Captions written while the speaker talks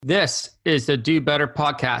This is the Do Better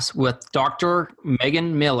podcast with Dr.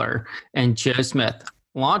 Megan Miller and Joe Smith,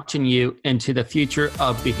 launching you into the future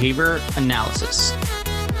of behavior analysis.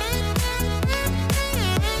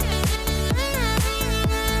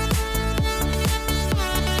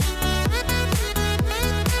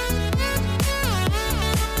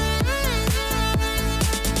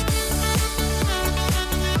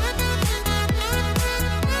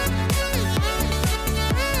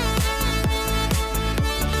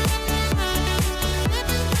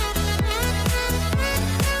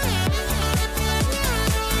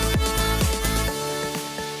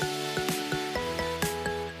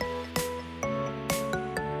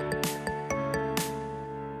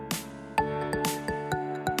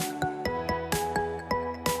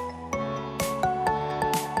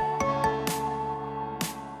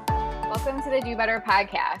 Welcome to the Do Better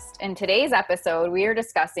podcast. In today's episode, we are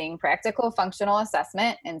discussing practical functional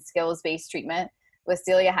assessment and skills-based treatment with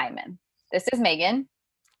Celia Hyman. This is Megan.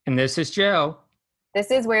 And this is Joe.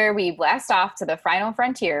 This is where we blast off to the final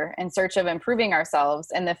frontier in search of improving ourselves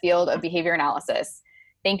in the field of behavior analysis.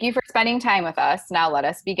 Thank you for spending time with us. Now let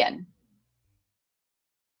us begin.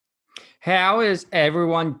 How is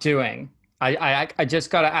everyone doing? I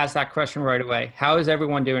just got to ask that question right away. How is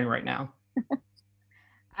everyone doing right now?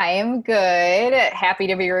 I am good. Happy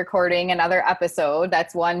to be recording another episode.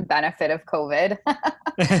 That's one benefit of COVID.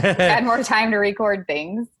 We've had more time to record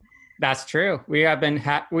things. That's true. We have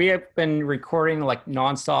been recording like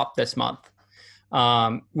nonstop this month,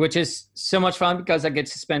 which is so much fun because I get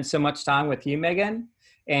to spend so much time with you, Megan,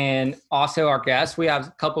 and also our guests. We have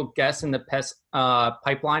a couple of guests in the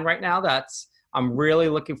pipeline right now that's I'm really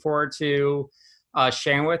looking forward to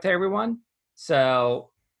sharing with everyone. So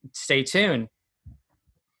stay tuned.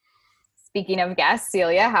 Speaking of guests,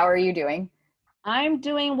 Celia, how are you doing? I'm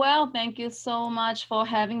doing well. Thank you so much for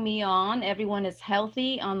having me on. Everyone is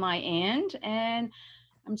healthy on my end, and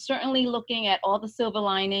I'm certainly looking at all the silver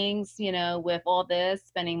linings, with all this,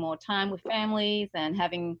 spending more time with families and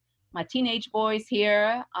having my teenage boys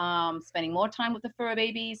here, spending more time with the fur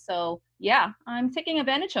babies. So yeah, I'm taking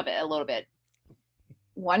advantage of it a little bit.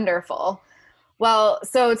 Wonderful. Well,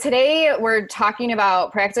 so today we're talking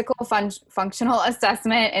about practical functional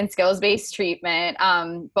assessment and skills-based treatment.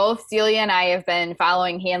 Both Celia and I have been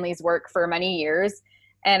following Hanley's work for many years,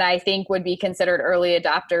 and I think would be considered early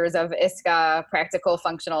adopters of ISCA, practical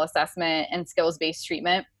functional assessment and skills-based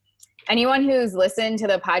treatment. Anyone who's listened to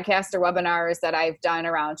the podcast or webinars that I've done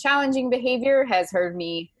around challenging behavior has heard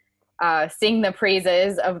me sing the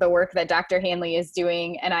praises of the work that Dr. Hanley is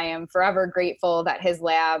doing, and I am forever grateful that his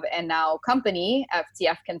lab and now company,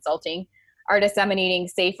 FTF Consulting, are disseminating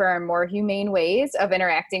safer and more humane ways of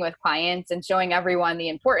interacting with clients and showing everyone the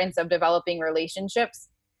importance of developing relationships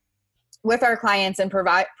with our clients and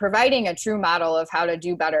providing a true model of how to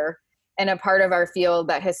do better in a part of our field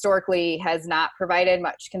that historically has not provided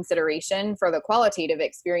much consideration for the qualitative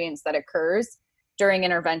experience that occurs during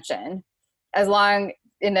intervention.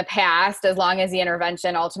 In the past, as long as the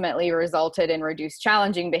intervention ultimately resulted in reduced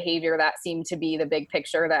challenging behavior, that seemed to be the big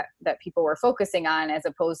picture that people were focusing on, as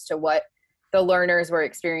opposed to what the learners were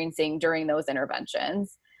experiencing during those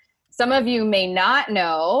interventions. Some of you may not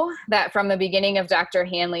know that from the beginning of Dr.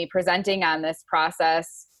 Hanley presenting on this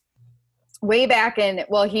process, way back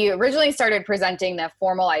he originally started presenting the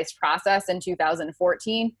formalized process in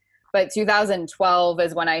 2014, but 2012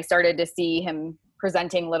 is when I started to see him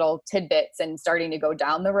presenting little tidbits and starting to go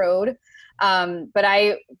down the road. But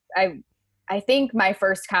I think my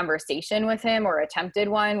first conversation with him, or attempted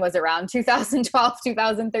one, was around 2012,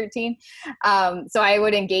 2013. So I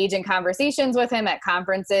would engage in conversations with him at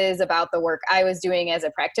conferences about the work I was doing as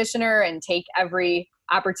a practitioner and take every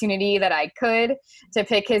opportunity that I could to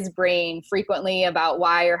pick his brain frequently about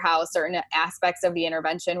why or how certain aspects of the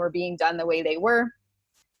intervention were being done the way they were.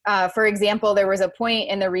 For example, there was a point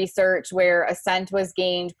in the research where assent was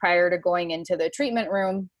gained prior to going into the treatment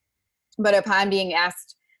room, but upon being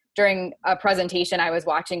asked during a presentation I was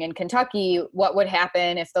watching in Kentucky, what would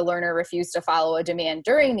happen if the learner refused to follow a demand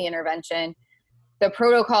during the intervention, the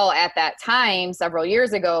protocol at that time, several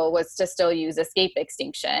years ago, was to still use escape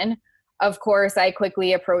extinction. Of course, I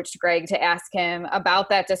quickly approached Greg to ask him about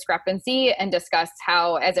that discrepancy and discussed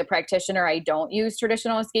how, as a practitioner, I don't use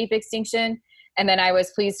traditional escape extinction. And then I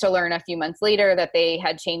was pleased to learn a few months later that they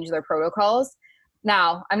had changed their protocols.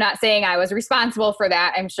 Now, I'm not saying I was responsible for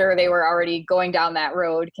that. I'm sure they were already going down that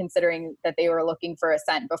road, considering that they were looking for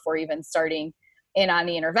assent before even starting in on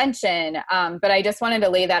the intervention. But I just wanted to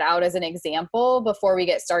lay that out as an example before we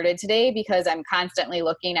get started today, because I'm constantly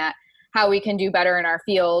looking at how we can do better in our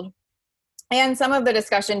field. And some of the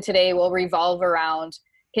discussion today will revolve around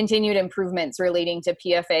continued improvements relating to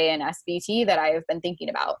PFA and SBT that I have been thinking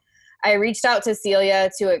about. I reached out to Celia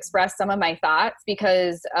to express some of my thoughts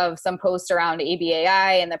because of some posts around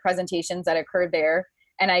ABAI and the presentations that occurred there.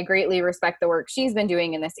 And I greatly respect the work she's been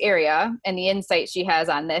doing in this area and the insight she has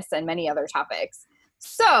on this and many other topics.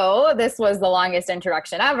 So this was the longest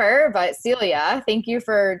introduction ever, but Celia, thank you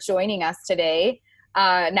for joining us today.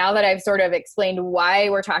 Now that I've sort of explained why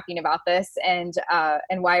we're talking about this and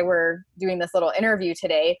why we're doing this little interview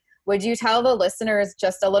today, would you tell the listeners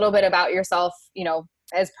just a little bit about yourself,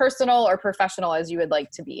 as personal or professional as you would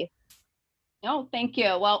like to be? Oh, thank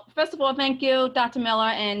you. Well, first of all, thank you, Dr. Miller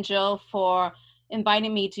and Jill, for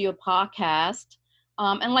inviting me to your podcast.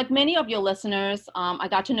 And like many of your listeners, I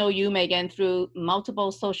got to know you, Megan, through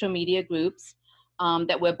multiple social media groups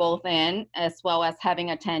that we're both in, as well as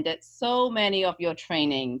having attended so many of your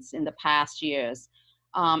trainings in the past years.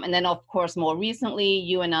 And then, of course, more recently,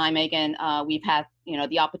 you and I, Megan, we've had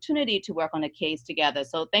the opportunity to work on a case together.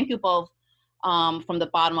 So thank you both from the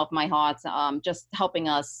bottom of my heart, just helping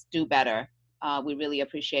us do better. We really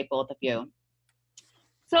appreciate both of you.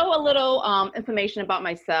 So a little information about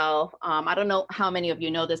myself. I don't know how many of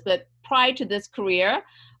you know this, but prior to this career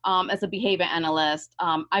as a behavior analyst,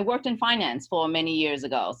 I worked in finance for many years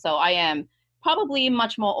ago. So I am probably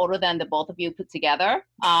much more older than the both of you put together.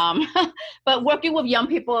 But working with young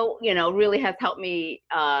people, really has helped me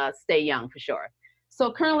stay young for sure. So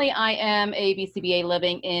currently I am a BCBA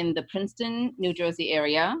living in the Princeton, New Jersey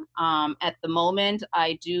area. At the moment,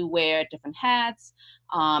 I do wear different hats,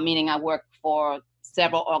 meaning I work for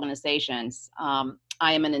several organizations.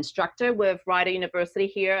 I am an instructor with Rider University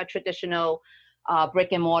here, a traditional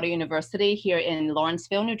brick and mortar university here in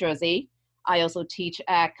Lawrenceville, New Jersey. I also teach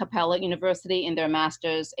at Capella University in their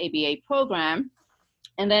master's ABA program.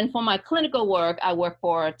 And then for my clinical work, I work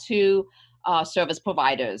for two service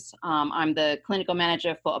providers. I'm the clinical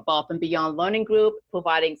manager for Above and Beyond Learning Group,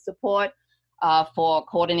 providing support for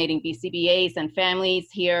coordinating BCBAs and families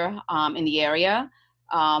here in the area,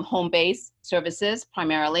 home-based services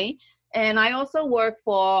primarily. And I also work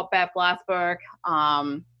for Bev Glassberg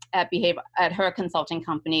at her consulting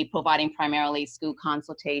company, providing primarily school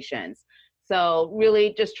consultations. So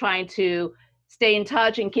really just trying to stay in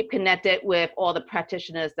touch and keep connected with all the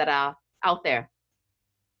practitioners that are out there.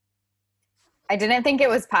 I didn't think it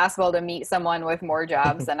was possible to meet someone with more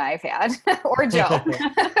jobs than I've had, or Joe.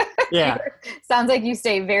 Yeah. Sounds like you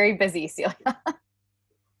stay very busy, Celia.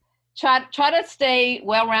 Try to stay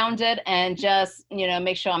well-rounded and just,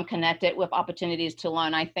 make sure I'm connected with opportunities to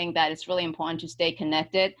learn. I think that it's really important to stay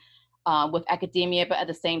connected with academia, but at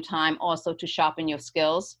the same time also to sharpen your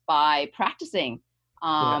skills by practicing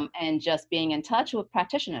and just being in touch with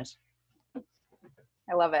practitioners.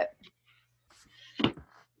 I love it.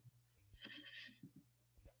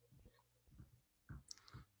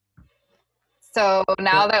 So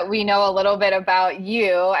now that we know a little bit about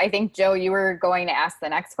you, I think, Joe, you were going to ask the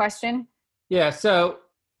next question. Yeah. So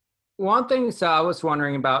one thing I was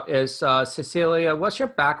wondering about is, Cecilia, what's your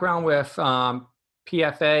background with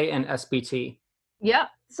PFA and SBT? Yeah.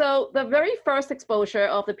 So the very first exposure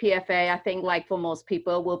of the PFA, I think, like for most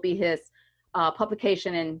people, will be his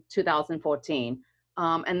publication in 2014.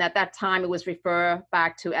 And at that time, it was referred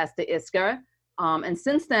back to as the ISCA. And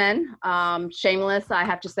since then, shameless, I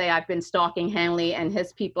have to say I've been stalking Hanley and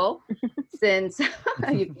his people since,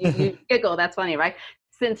 you giggle, that's funny, right?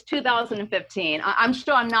 Since 2015. I'm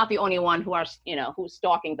sure I'm not the only one who's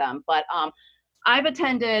stalking them, but I've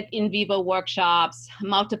attended in vivo workshops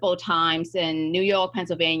multiple times in New York,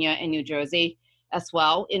 Pennsylvania, and New Jersey as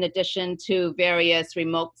well, in addition to various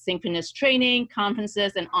remote synchronous training,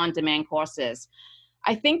 conferences, and on-demand courses.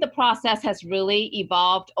 I think the process has really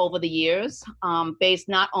evolved over the years, based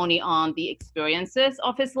not only on the experiences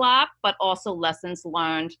of his lab, but also lessons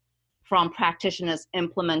learned from practitioners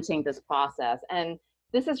implementing this process. And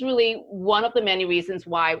this is really one of the many reasons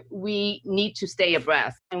why we need to stay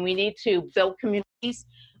abreast, and we need to build communities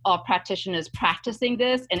of practitioners practicing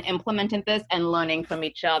this and implementing this and learning from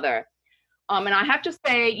each other. And I have to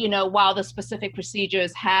say, while the specific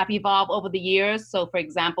procedures have evolved over the years, so for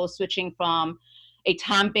example, switching from a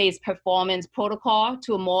time-based performance protocol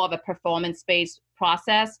to a more of a performance-based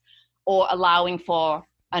process, or allowing for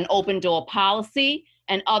an open door policy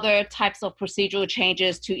and other types of procedural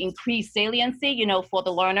changes to increase saliency, for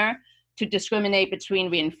the learner to discriminate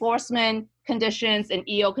between reinforcement conditions and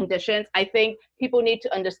EO conditions. I think people need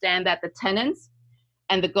to understand that the tenets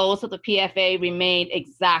and the goals of the PFA remain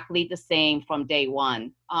exactly the same from day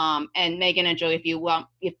one. And Megan and Joe,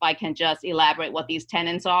 if I can just elaborate what these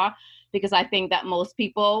tenets are, because I think that most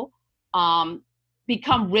people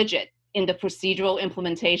become rigid in the procedural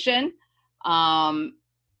implementation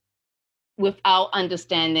without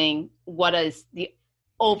understanding what is the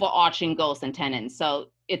overarching goals and tenets. So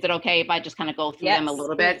is it okay if I just kind of go through them a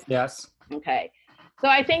little bit? Yes. Okay. So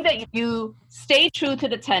I think that you stay true to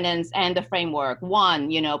the tenets and the framework.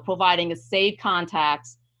 One, providing a safe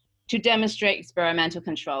context to demonstrate experimental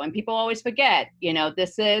control. And people always forget,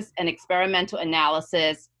 this is an experimental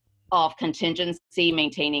analysis of contingency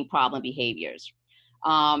maintaining problem behaviors.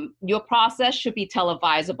 Your process should be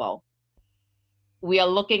televisable. We are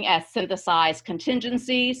looking at synthesized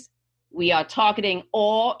contingencies. We are targeting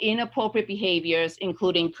all inappropriate behaviors,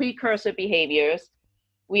 including precursor behaviors.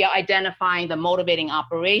 We are identifying the motivating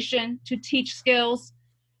operation to teach skills.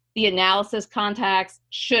 The analysis context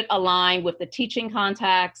should align with the teaching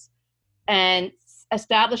context, and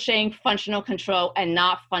establishing functional control and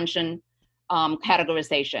not function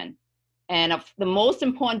categorization. And the most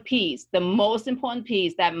important piece that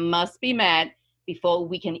must be met before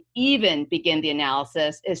we can even begin the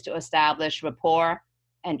analysis is to establish rapport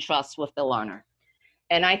and trust with the learner.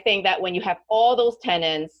 And I think that when you have all those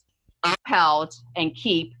tenets upheld and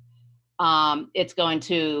keep, it's going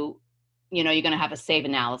to, you're going to have a safe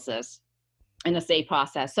analysis and a safe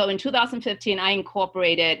process. So in 2015, I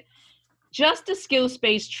incorporated just the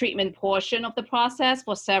skills-based treatment portion of the process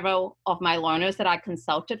for several of my learners that I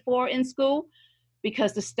consulted for in school,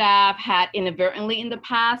 because the staff had inadvertently in the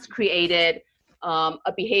past created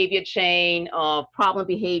a behavior chain of problem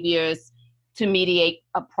behaviors to mediate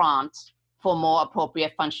a prompt for more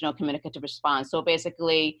appropriate functional communicative response. So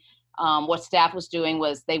basically, what staff was doing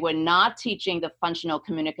was they were not teaching the functional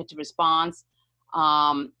communicative response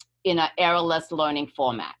in an errorless learning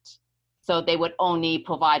format. So they would only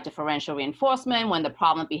provide differential reinforcement when the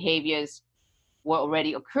problem behaviors were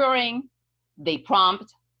already occurring. They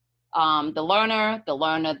prompt the learner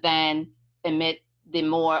then emit the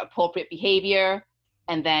more appropriate behavior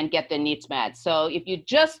and then get their needs met. So if you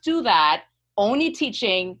just do that, only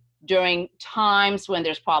teaching during times when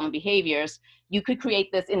there's problem behaviors, you could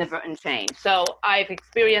create this inadvertent chain. So I've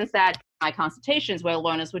experienced that in my consultations where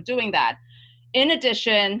learners were doing that. In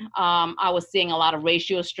addition, I was seeing a lot of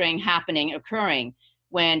ratio strain occurring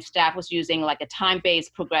when staff was using like a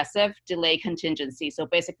time-based progressive delay contingency. So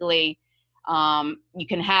basically, you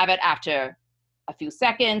can have it after a few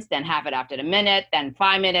seconds, then have it after a minute, then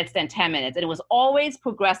 5 minutes, then 10 minutes. And it was always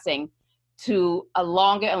progressing to a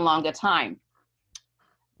longer and longer time.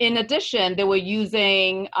 In addition, they were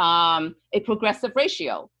using a progressive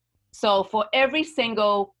ratio. So for every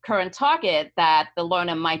single current target that the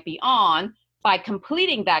learner might be on, by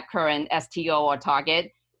completing that current STO or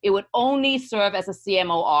target, it would only serve as a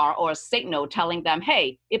CMOR or a signal telling them,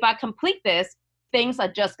 hey, if I complete this, things are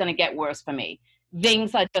just going to get worse for me.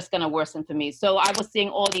 Things are just going to worsen for me. So I was seeing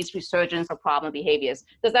all these resurgence of problem behaviors.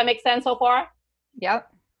 Does that make sense so far? Yep.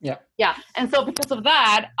 Yeah. And so because of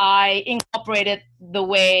that, I incorporated the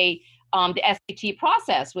way the SBT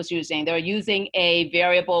process was using. They were using a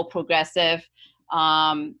variable progressive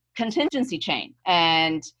contingency chain.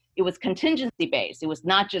 And it was contingency based. It was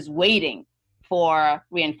not just waiting for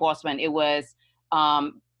reinforcement. It was,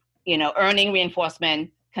 earning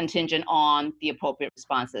reinforcement contingent on the appropriate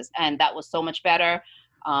responses. And that was so much better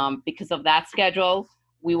because of that schedule.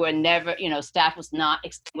 We were never, staff was not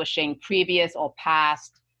extinguishing previous or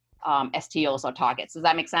past STOs or targets. Does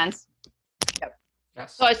that make sense? Yep.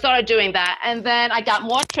 Yes. So I started doing that. And then I got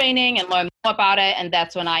more training and learned more about it. And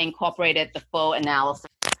that's when I incorporated the full analysis.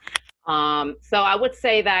 So I would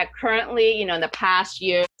say that currently, in the past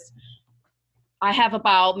years, I have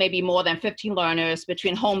about maybe more than 15 learners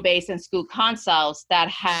between home-based and school consults that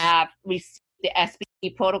have received the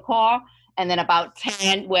SBT protocol, and then about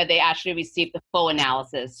 10 where they actually received the full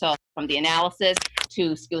analysis. So from the analysis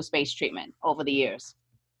to skills-based treatment over the years.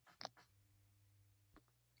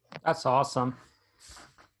 That's awesome.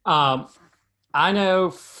 I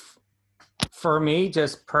know for me,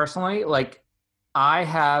 just personally, like I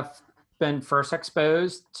have been first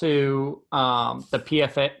exposed to the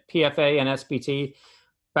PFA and SBT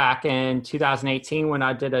back in 2018 when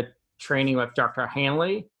I did a training with Dr.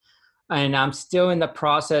 Hanley. And I'm still in the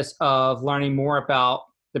process of learning more about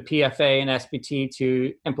the PFA and SBT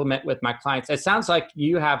to implement with my clients. It sounds like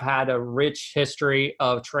you have had a rich history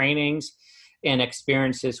of trainings and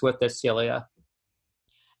experiences with this, Celia.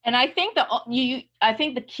 And I think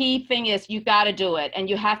the key thing is you got to do it, and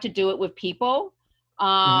you have to do it with people.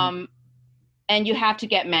 And you have to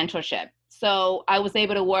get mentorship. So I was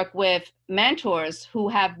able to work with mentors who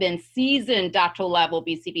have been seasoned doctoral level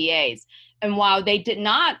BCBAs. And while they did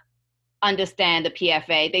not understand the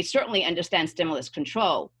PFA, they certainly understand stimulus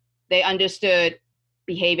control. They understood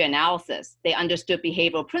behavior analysis. They understood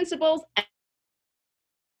behavioral principles,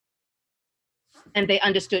 and they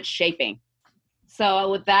understood shaping.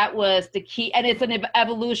 So that was the key, and it's an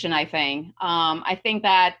evolution, I think. I think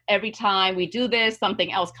that every time we do this,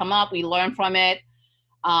 something else come up, we learn from it.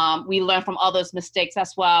 We learn from others' mistakes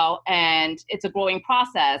as well, and it's a growing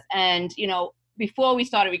process. And, you know, before we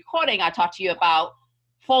started recording, I talked to you about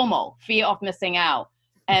FOMO, fear of missing out.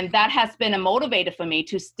 And that has been a motivator for me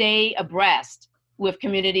to stay abreast with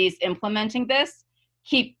communities implementing this,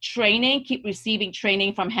 keep training, keep receiving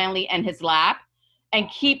training from Hanley and his lab, and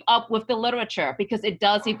keep up with the literature, because it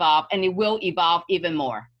does evolve and it will evolve even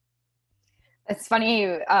more. It's funny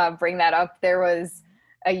you bring that up. There was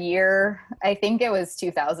a year, I think it was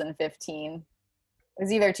 2015. It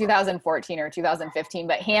was either 2014 or 2015,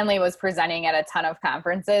 but Hanley was presenting at a ton of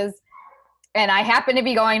conferences. And I happened to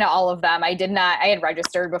be going to all of them. I had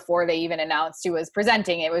registered before they even announced who was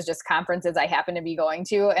presenting. It was just conferences I happened to be going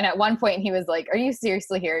to. And at one point he was like, "Are you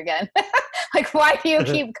seriously here again? Like, why do you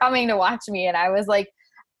keep coming to watch me?" And I was like,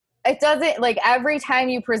 it doesn't, like, every time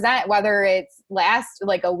you present, whether it's last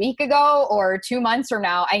like a week ago or 2 months from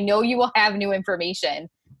now, I know you will have new information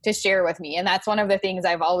to share with me. And that's one of the things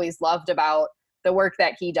I've always loved about the work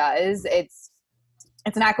that he does.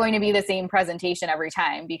 It's not going to be the same presentation every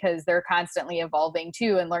time, because they're constantly evolving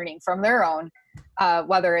too and learning from their own,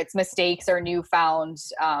 whether it's mistakes or newfound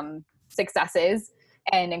successes,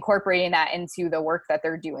 and incorporating that into the work that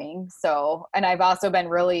they're doing. So, and I've also been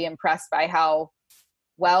really impressed by how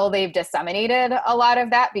well they've disseminated a lot of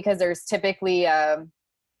that, because there's typically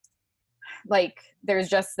there's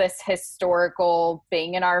just this historical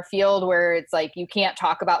thing in our field where it's like you can't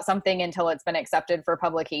talk about something until it's been accepted for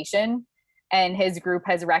publication. And his group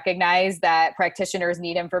has recognized that practitioners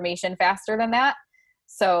need information faster than that.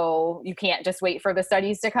 So you can't just wait for the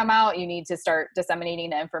studies to come out. You need to start disseminating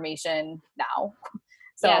the information now.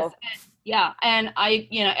 So yes. Yeah. And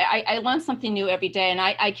I learn something new every day. And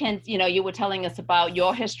I can, you were telling us about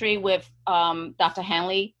your history with Dr.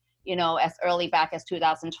 Hanley, as early back as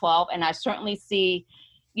 2012. And I certainly see,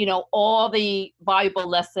 all the valuable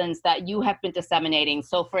lessons that you have been disseminating.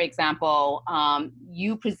 So for example,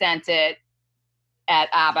 you presented at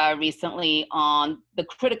ABA recently on the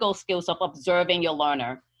critical skills of observing your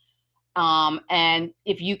learner. And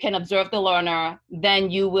if you can observe the learner, then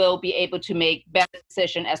you will be able to make better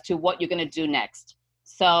decision as to what you're going to do next.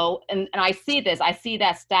 So, and I see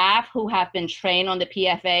that staff who have been trained on the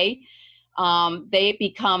PFA, they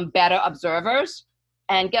become better observers.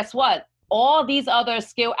 And guess what? All these other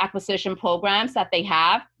skill acquisition programs that they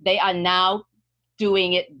have, they are now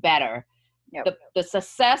doing it better. Yep. The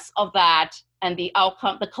success of that and the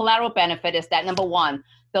outcome, the collateral benefit is that, number one,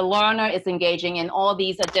 the learner is engaging in all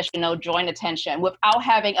these additional joint attention without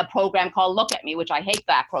having a program called Look at Me, which I hate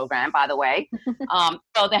that program, by the way.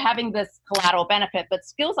 So they're having this collateral benefit, but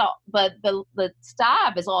the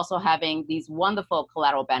staff is also having these wonderful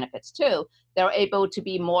collateral benefits too. They're able to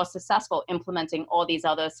be more successful implementing all these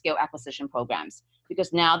other skill acquisition programs,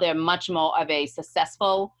 because now they're much more of a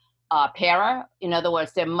successful pairer. In other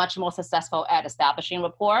words, they're much more successful at establishing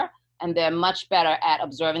rapport, and they're much better at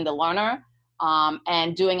observing the learner,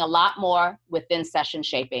 and doing a lot more within session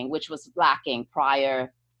shaping, which was lacking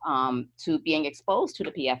prior to being exposed to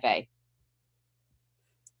the PFA.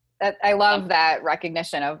 I love that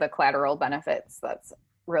recognition of the collateral benefits. That's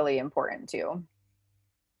really important too.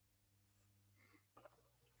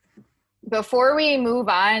 Before we move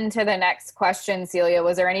on to the next question, Celia,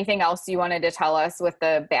 was there anything else you wanted to tell us with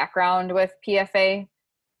the background with PFA?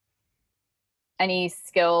 Any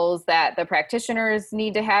skills that the practitioners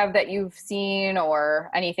need to have that you've seen, or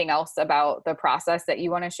anything else about the process that you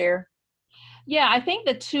want to share? Yeah, I think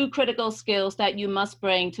the two critical skills that you must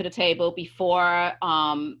bring to the table before,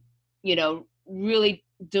 really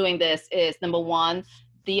doing this is, number one,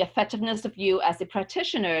 the effectiveness of you as a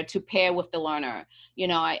practitioner to pair with the learner.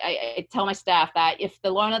 I tell my staff that if the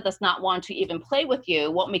learner does not want to even play with you,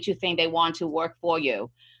 what makes you think they want to work for you?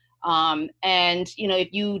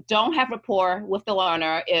 If you don't have rapport with the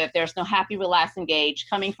learner, if there's no happy, relaxed, engaged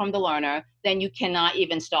coming from the learner, then you cannot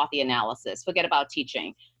even start the analysis. Forget about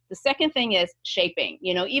teaching. The second thing is shaping.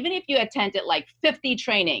 Even if you attended like 50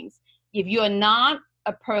 trainings, if you're not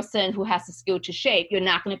a person who has the skill to shape, you're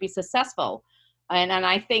not going to be successful. And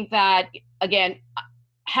I think that, again,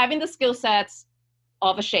 having the skill sets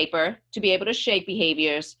of a shaper to be able to shape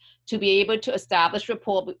behaviors, to be able to establish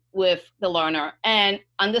rapport with the learner, and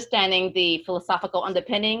understanding the philosophical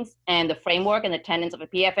underpinnings and the framework and the tenets of a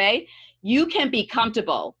PFA, you can be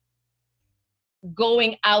comfortable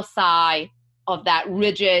going outside of that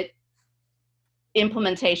rigid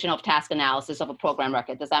implementation of task analysis of a program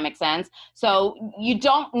record. Does that make sense? So you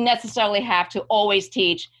don't necessarily have to always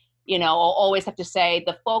teach or always have to say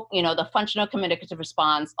the functional communicative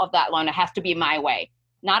response of that learner has to be my way.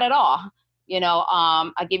 Not at all.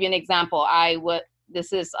 I'll give you an example.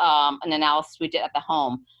 This is an analysis we did at the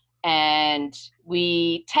home, and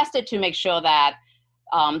we tested to make sure that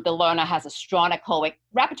the learner has a strong echoic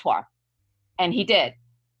repertoire, and he did.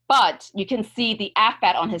 But you can see the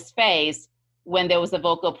affect on his face when there was a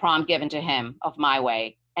vocal prompt given to him of my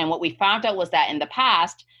way. And what we found out was that in the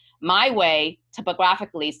past, my way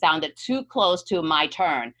typographically sounded too close to my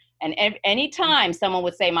turn. And any time someone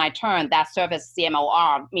would say my turn, that served as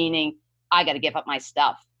CMOR, meaning I got to give up my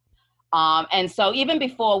stuff. And so even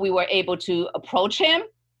before we were able to approach him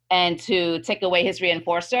and to take away his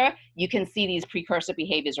reinforcer, you can see these precursor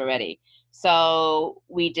behaviors already. So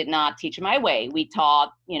we did not teach him my way. We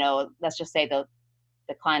taught, let's just say the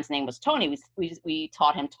client's name was Tony. We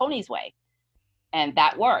taught him Tony's way, and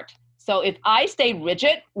that worked. So if I stayed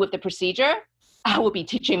rigid with the procedure, I would be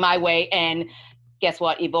teaching my way, and guess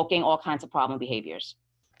what? Evoking all kinds of problem behaviors.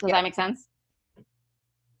 Does that make sense?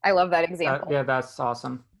 I love that example. Yeah, that's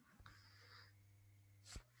awesome.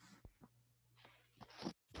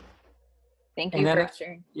 Thank you for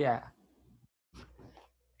sharing. Yeah.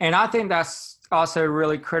 And I think that's also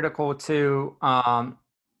really critical to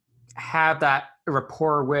have that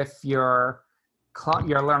rapport with your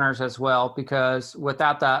learners as well, because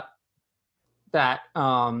without that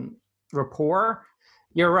rapport,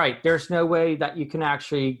 you're right. There's no way that you can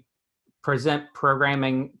actually present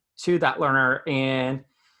programming to that learner, and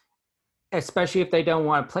especially if they don't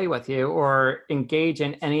want to play with you or engage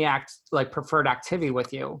in any preferred activity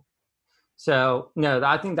with you. So no,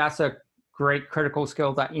 I think that's a great critical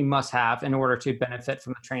skill that you must have in order to benefit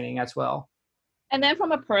from the training as well. And then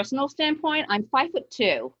from a personal standpoint, I'm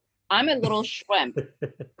 5'2". I'm a little shrimp.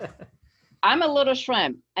 I'm a little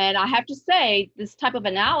shrimp. And I have to say, this type of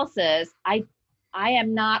analysis, I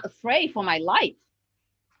am not afraid for my life.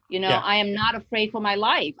 I am not afraid for my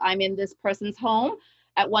life. I'm in this person's home.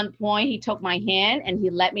 At one point, he took my hand and he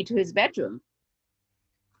led me to his bedroom.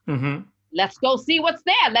 Mm-hmm. Let's go see what's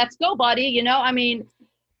there. Let's go, buddy.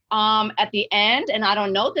 At the end, and I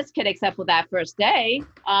don't know this kid except for that first day,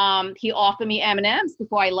 he offered me M&Ms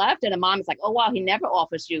before I left, and the mom is like, oh, wow, he never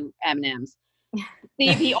offers you M&Ms. See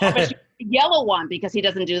if he offers you a yellow one, because he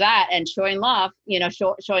doesn't do that. And sure enough,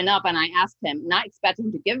 showing up, and I asked him, not expecting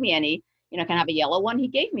him to give me any, can I have a yellow one? He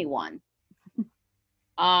gave me one.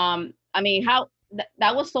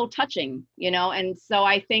 That was so touching, and so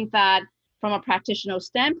I think that from a practitioner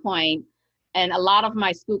standpoint, and a lot of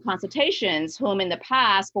my school consultations, whom in the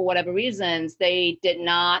past, for whatever reasons, they did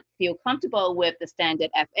not feel comfortable with the standard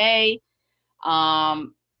FA.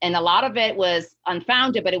 And a lot of it was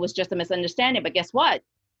unfounded, but it was just a misunderstanding. But guess what?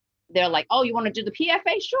 They're like, oh, you want to do the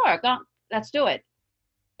PFA? Sure, go, let's do it.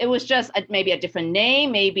 It was just maybe a different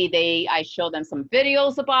name. Maybe I showed them some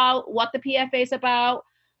videos about what the PFA is about.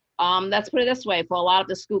 Let's put it this way. For a lot of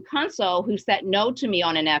the school console who said no to me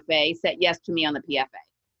on an FA, said yes to me on the PFA.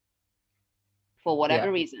 For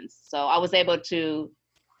whatever reasons. So I was able to,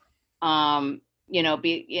 I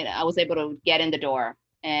was able to get in the door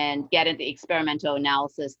and get the experimental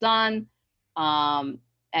analysis done, and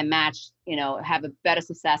match, have a better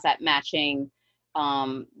success at matching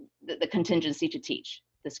the contingency to teach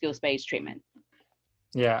the skills-based treatment.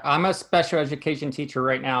 Yeah, I'm a special education teacher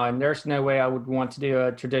right now, and there's no way I would want to do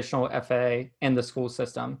a traditional FA in the school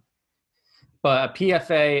system. But a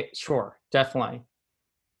PFA, sure, definitely.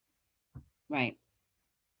 Right.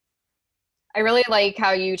 I really like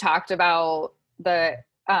how you talked about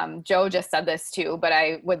Joe just said this too, but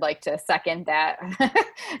I would like to second that,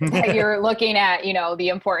 that you're looking at, the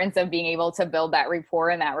importance of being able to build that rapport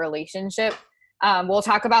and that relationship. We'll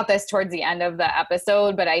talk about this towards the end of the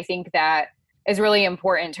episode, but I think that is really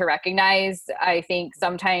important to recognize. I think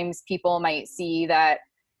sometimes people might see that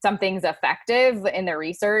something's effective in the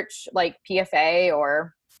research, like PFA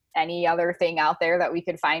or any other thing out there that we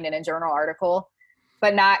could find in a journal article,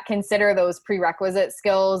 but not consider those prerequisite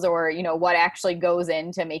skills or, what actually goes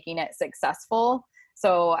into making it successful.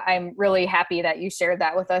 So I'm really happy that you shared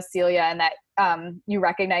that with us, Celia, and that you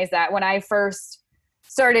recognize that. When I first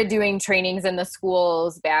started doing trainings in the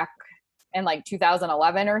schools back in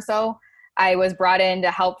 2011 or so, I was brought in to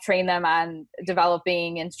help train them on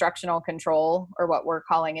developing instructional control, or what we're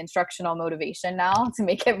calling instructional motivation now, to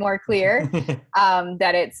make it more clear,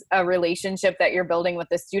 that it's a relationship that you're building with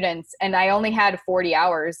the students. And I only had 40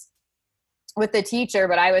 hours with the teacher,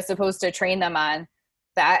 but I was supposed to train them on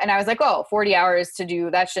that. And I was like, 40 hours to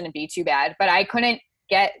do, that shouldn't be too bad. But I couldn't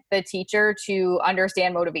get the teacher to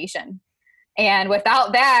understand motivation. And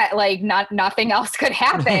without that, like nothing else could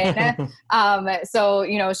happen. So,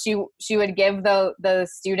 you know, she would give the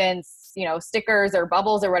students, you know, stickers or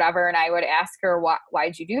bubbles or whatever. And I would ask her,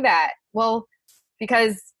 why'd you do that? Well,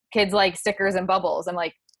 because kids like stickers and bubbles. I'm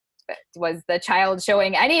like, was the child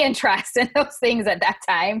showing any interest in those things at that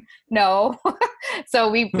time? No. So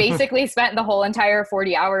we basically spent the whole entire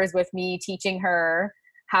 40 hours with me teaching her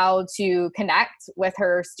how to connect with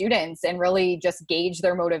her students and really just gauge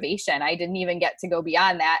their motivation. I didn't even get to go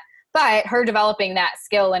beyond that, but her developing that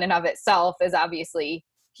skill in and of itself is obviously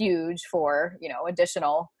huge for, you know,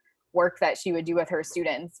 additional work that she would do with her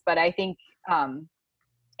students. But I think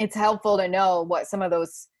it's helpful to know what some of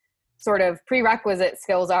those sort of prerequisite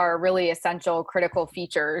skills are, really essential, critical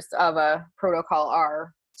features of a protocol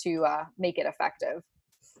are to make it effective.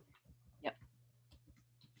 Yep.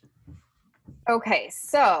 Okay,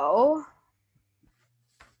 so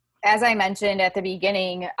as I mentioned at the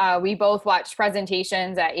beginning, we both watched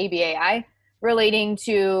presentations at ABAI relating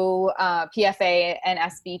to PFA and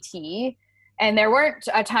SBT. And there weren't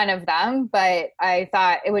a ton of them, but I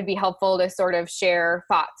thought it would be helpful to sort of share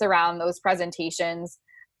thoughts around those presentations.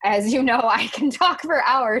 As you know, I can talk for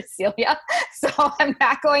hours, Celia, so I'm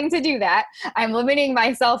not going to do that. I'm limiting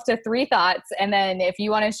myself to 3 thoughts, and then if you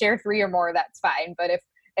want to share 3 or more, that's fine. But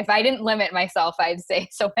if I didn't limit myself, I'd say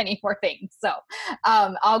so many more things. So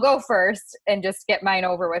I'll go first and just get mine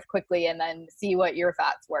over with quickly and then see what your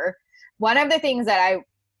thoughts were. One of the things that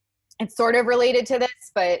it's sort of related to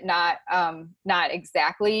this, but not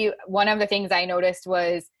exactly. One of the things I noticed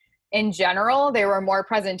was, in general, there were more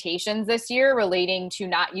presentations this year relating to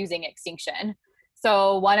not using extinction.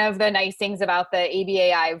 So one of the nice things about the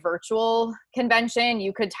ABAI virtual convention,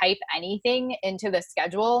 you could type anything into the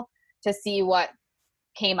schedule to see what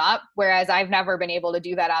came up, whereas I've never been able to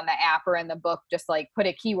do that on the app or in the book, just like put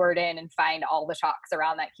a keyword in and find all the talks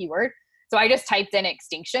around that keyword. So I just typed in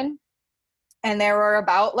extinction, and there were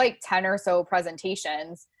about like 10 or so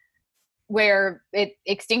presentations where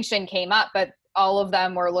extinction came up, but all of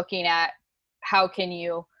them were looking at how can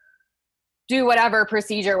you do whatever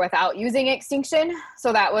procedure without using extinction.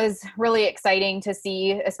 So that was really exciting to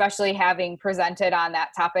see, especially having presented on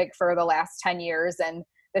that topic for the last 10 years. And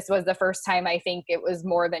this was the first time I think it was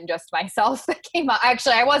more than just myself that came up.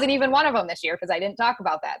 Actually, I wasn't even one of them this year because I didn't talk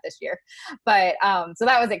about that this year. But so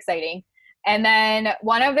that was exciting. And then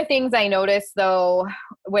one of the things I noticed though,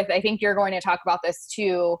 I think you're going to talk about this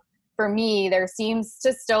too, for me, there seems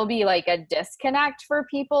to still be like a disconnect for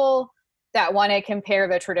people that want to compare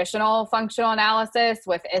the traditional functional analysis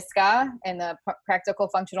with ISCA and the practical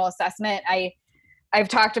functional assessment. I've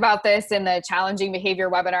talked about this in the challenging behavior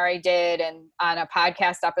webinar I did and on a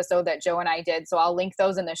podcast episode that Joe and I did. So I'll link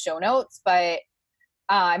those in the show notes, but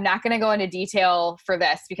I'm not going to go into detail for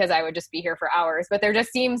this because I would just be here for hours, but there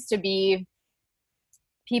just seems to be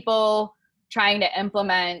people trying to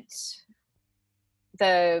implement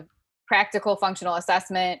the practical functional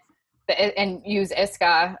assessment and use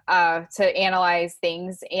ISCA to analyze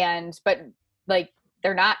things, but like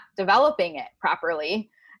they're not developing it properly.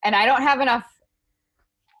 And I don't have enough.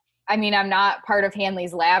 I mean, I'm not part of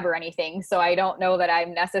Hanley's lab or anything, so I don't know that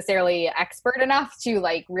I'm necessarily expert enough to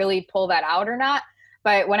like really pull that out or not.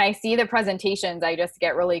 But when I see the presentations, I just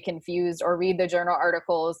get really confused, or read the journal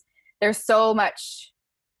articles. There's so much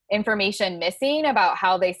information missing about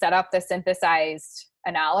how they set up the synthesized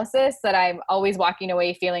analysis that I'm always walking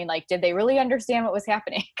away feeling like, did they really understand what was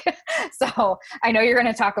happening? So I know you're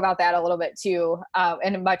going to talk about that a little bit too,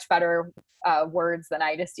 in much better words than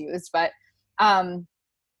I just used. But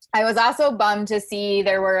I was also bummed to see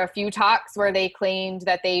there were a few talks where they claimed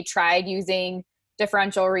that they tried using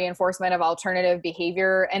differential reinforcement of alternative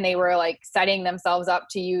behavior, and they were like setting themselves up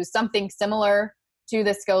to use something similar to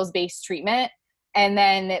the skills-based treatment, and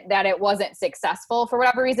then that it wasn't successful for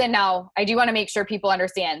whatever reason. Now, I do want to make sure people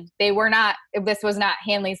understand this was not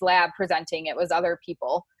Hanley's lab presenting, it was other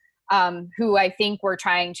people who I think were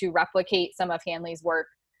trying to replicate some of Hanley's work.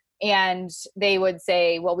 And they would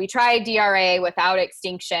say, well, we tried DRA without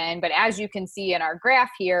extinction, but as you can see in our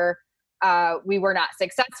graph here, we were not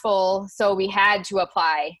successful, so we had to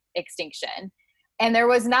apply extinction. And there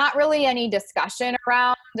was not really any discussion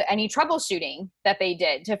around any troubleshooting that they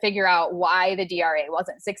did to figure out why the DRA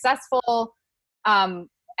wasn't successful.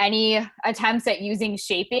 Any attempts at using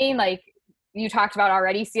shaping, like you talked about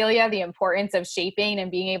already, Celia, the importance of shaping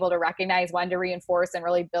and being able to recognize when to reinforce and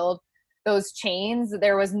really build those chains.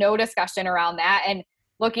 There was no discussion around that. And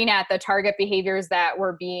looking at the target behaviors that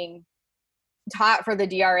were being taught for the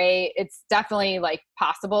DRA, it's definitely like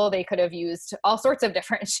possible they could have used all sorts of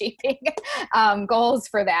different shaping goals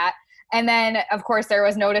for that. And then, of course, there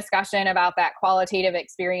was no discussion about that qualitative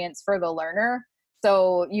experience for the learner.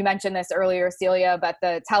 So you mentioned this earlier, Celia, but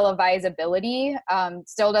the televisability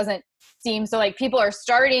still doesn't seem, so like people are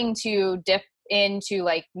starting to dip into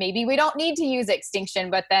like, maybe we don't need to use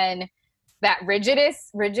extinction, but then that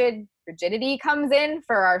rigidity comes in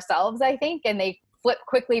for ourselves, I think, and they flip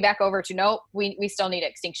quickly back over to, nope, we still need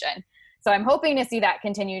extinction. So I'm hoping to see that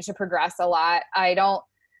continue to progress a lot. I don't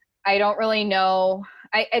really know.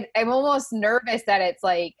 I'm almost nervous that it's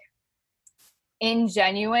like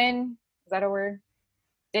ingenuine. Is that a word?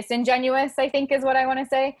 Disingenuous, I think is what I want to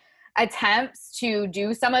say. Attempts to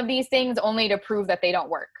do some of these things only to prove that they don't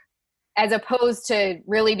work, as opposed to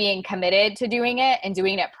really being committed to doing it and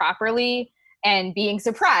doing it properly and being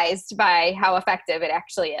surprised by how effective it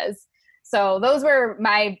actually is. So those were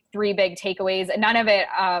my 3 big takeaways. And none of it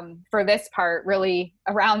for this part really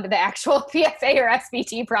around the actual PFA or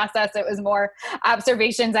SBT process. It was more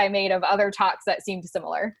observations I made of other talks that seemed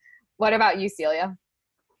similar. What about you, Celia?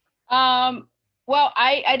 Well,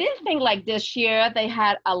 I didn't think like this year they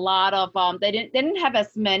had a lot of, they didn't have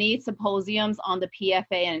as many symposiums on the PFA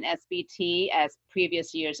and SBT as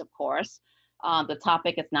previous years, of course. The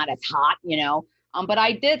topic is not as hot, but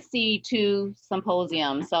I did see 2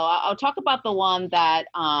 symposiums. So I'll talk about the one that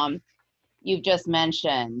you've just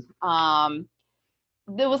mentioned.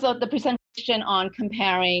 There was the presentation on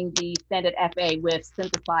comparing the standard FA with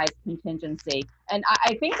synthesized contingency. And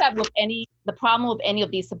I think that the problem with any of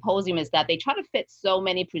these symposiums is that they try to fit so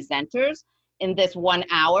many presenters in this 1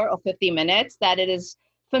 hour or 50 minutes that it is,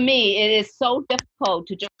 for me, it is so difficult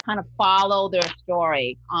to just kind of follow their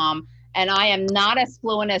story. And I am not as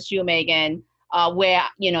fluent as you, Megan, where,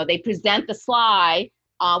 they present the slide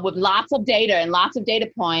with lots of data and lots of data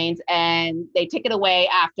points, and they take it away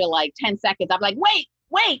after like 10 seconds. I'm like, wait,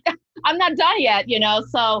 I'm not done yet,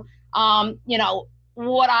 So,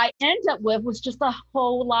 what I ended up with was just a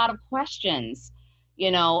whole lot of questions,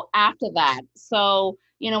 after that. So,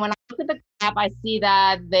 when I look at the graph, I see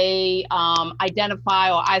that they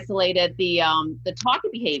identify or isolated the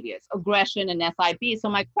target behaviors, aggression and SIB. So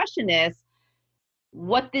my question is,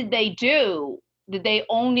 what did they do? Did they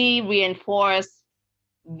only reinforce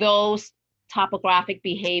those topographic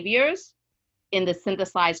behaviors in the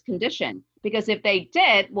synthesized condition? Because if they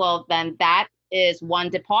did, well, then that is one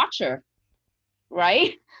departure,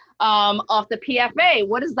 right? Of the PFA.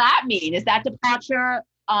 What does that mean? Is that departure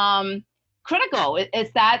critical?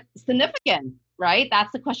 Is that significant, right?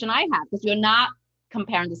 That's the question I have, because you're not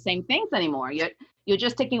comparing the same things anymore. You're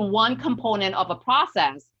just taking one component of a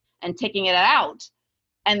process and taking it out,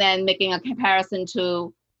 and then making a comparison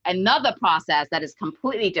to another process that is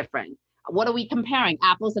completely different. What are we comparing?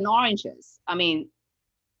 Apples and oranges. I mean,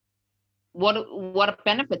 what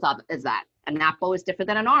benefits is that? An apple is different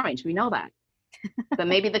than an orange. We know that. But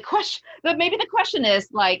maybe the question is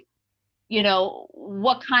like,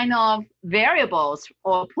 what kind of variables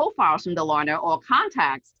or profiles from the learner or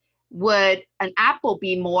context would an apple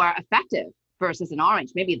be more effective versus an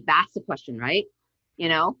orange? Maybe that's the question, right?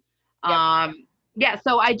 Yep.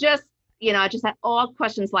 So I just had all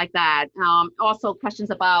questions like that. Also questions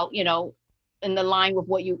about, in the line with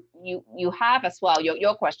what you have as well,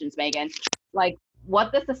 your questions, Megan, like,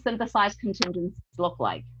 what does the synthesized contingencies look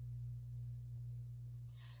like?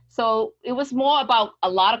 So it was more about a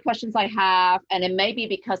lot of questions I have, and it may be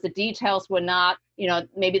because the details were not,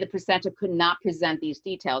 maybe the presenter could not present these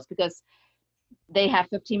details because they have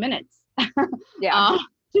 15 minutes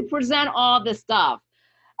to present all this stuff.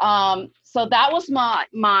 So that was my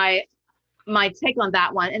take on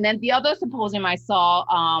that one. And then the other symposium I saw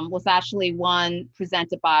was actually one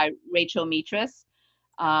presented by Rachel Metris,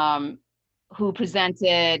 who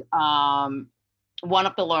presented one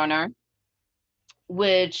of the learner,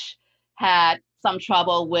 which had some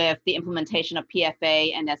trouble with the implementation of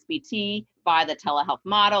PFA and SBT by the telehealth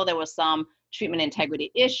model. There was some treatment integrity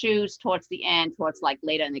issues towards the end, towards like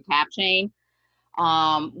later in the cap chain,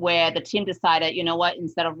 where the team decided,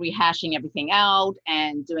 instead of rehashing everything out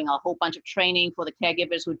and doing a whole bunch of training for the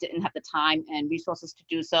caregivers who didn't have the time and resources to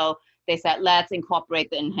do so, they said, let's incorporate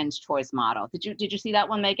the enhanced choice model. Did you see that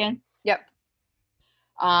one, Megan? Yep.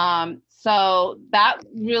 So that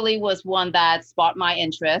really was one that sparked my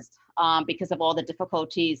interest because of all the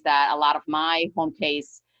difficulties that a lot of my home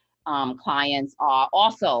case clients are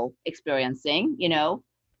also experiencing.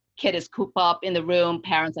 Kid is cooped up in the room,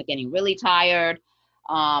 parents are getting really tired,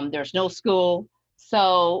 there's no school.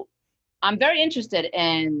 So I'm very interested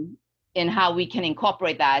in how we can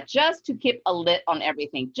incorporate that, just to keep a lid on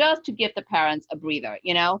everything, just to give the parents a breather,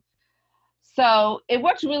 So it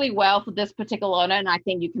works really well for this particular learner, and I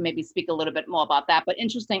think you can maybe speak a little bit more about that. But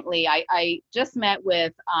interestingly, I just met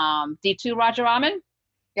with D2 Rajaraman.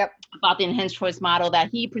 Yep. About the enhanced choice model that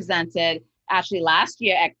he presented actually last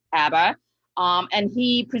year at ABBA. And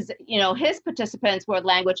his participants were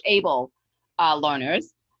language able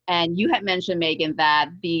learners. And you had mentioned, Megan, that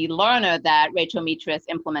the learner that Rachel Metris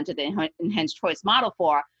implemented the enhanced choice model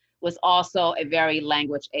for was also a very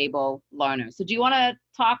language able learner. So do you want to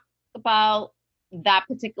talk about that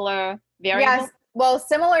particular variable? Yes. Well,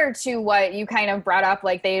 similar to what you kind of brought up,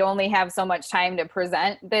 like they only have so much time to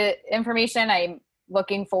present the information. I'm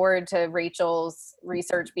looking forward to Rachel's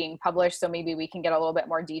research being published, so maybe we can get a little bit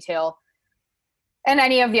more detail. And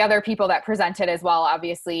any of the other people that presented as well.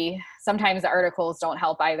 Obviously, sometimes the articles don't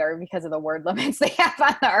help either because of the word limits they have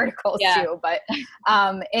on the articles too. But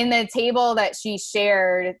in the table that she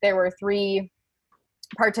shared, there were 3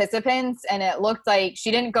 participants, and it looked like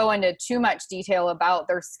she didn't go into too much detail about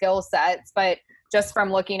their skill sets, but just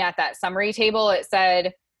from looking at that summary table, it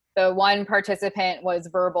said the one participant was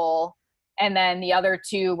verbal, and then the other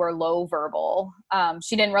 2 were low verbal.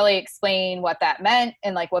 She didn't really explain what that meant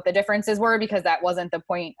and like what the differences were, because that wasn't the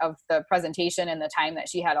point of the presentation and the time that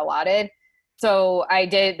she had allotted. So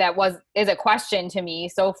is a question to me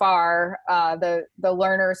so far. The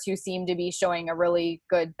learners who seem to be showing a really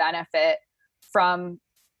good benefit from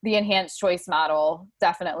the enhanced choice model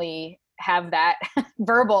definitely have that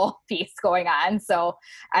verbal piece going on. So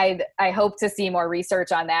I hope to see more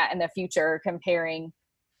research on that in the future, comparing.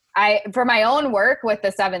 For my own work with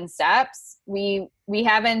the 7 steps, we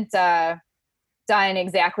haven't done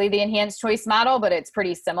exactly the enhanced choice model, but it's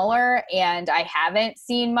pretty similar. And I haven't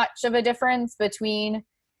seen much of a difference between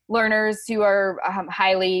learners who are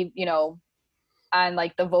highly, on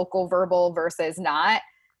like the vocal verbal versus not.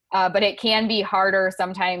 But it can be harder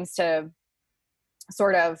sometimes to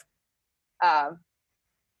sort of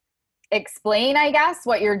explain, I guess,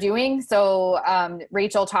 what you're doing. So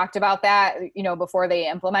Rachel talked about that, before they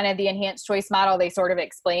implemented the enhanced choice model, they sort of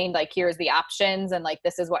explained like, here's the options and like,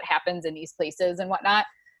 this is what happens in these places and whatnot.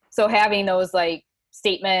 So having those like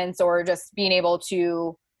statements or just being able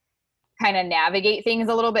to kind of navigate things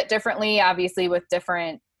a little bit differently, obviously with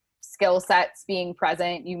different skill sets being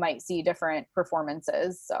present, you might see different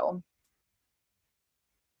performances. So.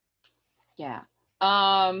 Yeah.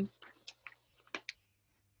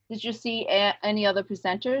 Did you see any other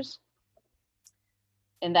presenters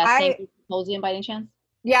in that same symposium by any chance?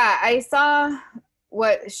 Yeah, I saw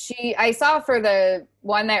for the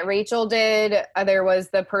one that Rachel did. There was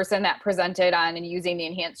the person that presented on and using the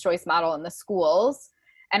enhanced choice model in the schools.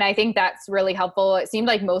 And I think that's really helpful. It seemed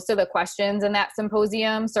like most of the questions in that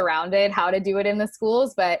symposium surrounded how to do it in the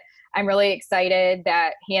schools, but I'm really excited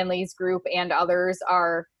that Hanley's group and others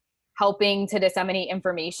are helping to disseminate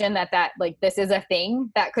information that like this is a thing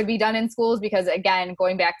that could be done in schools. Because again,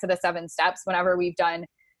 going back to the 7 steps, whenever we've done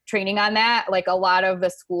training on that, like a lot of the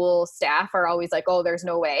school staff are always like, oh, there's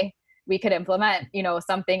no way we could implement,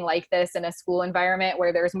 something like this in a school environment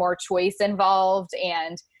where there's more choice involved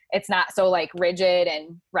and it's not so like rigid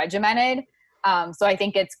and regimented. So I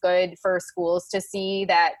think it's good for schools to see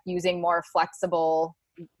that using more flexible,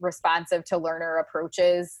 responsive to learner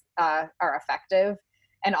approaches are effective.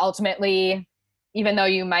 And ultimately, even though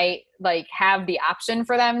you might like have the option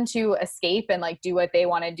for them to escape and like do what they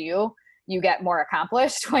want to do, you get more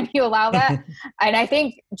accomplished when you allow that. And I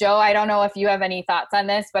think, Joe, I don't know if you have any thoughts on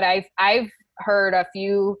this, but I've heard a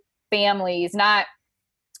few families, not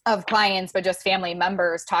of clients, but just family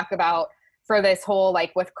members talk about for this whole,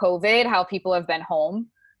 like with COVID, how people have been home.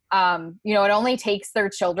 It only takes their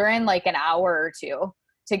children like an hour or 2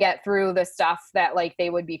 to get through the stuff that like they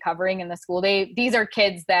would be covering in the school day. These are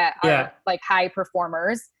kids that are like high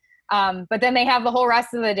performers. But then they have the whole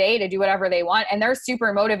rest of the day to do whatever they want. And they're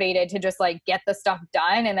super motivated to just like get the stuff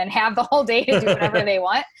done and then have the whole day to do whatever they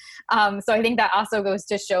want. So I think that also goes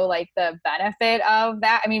to show like the benefit of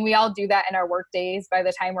that. I mean, we all do that in our work days by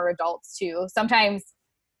the time we're adults too. Sometimes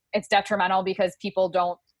it's detrimental because people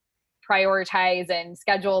don't prioritize and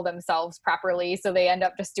schedule themselves properly. So they end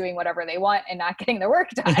up just doing whatever they want and not getting their work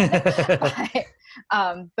done.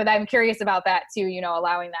 But I'm curious about that too,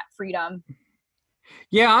 allowing that freedom.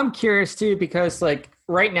 Yeah, I'm curious too, because like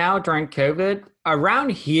right now during COVID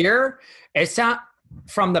around here, it's not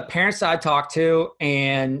from the parents that I talk to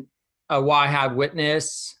and what I have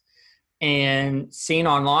witnessed and seen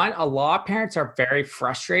online, a lot of parents are very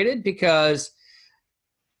frustrated because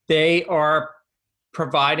they are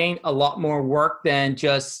providing a lot more work than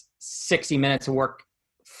just 60 minutes of work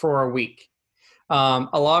for a week. A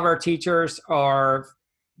lot of our teachers are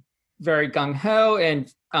very gung-ho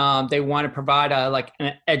and they want to provide like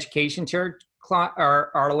an education to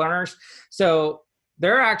our learners. So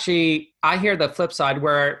they're actually, I hear the flip side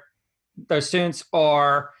where the students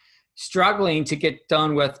are struggling to get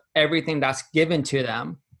done with everything that's given to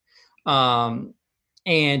them,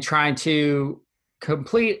 and trying to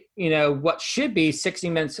complete, what should be 60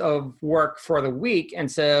 minutes of work for the week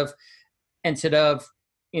instead of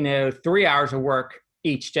 3 hours of work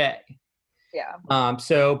each day. Yeah.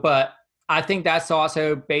 But I think that's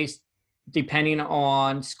also based depending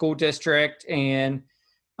on school district and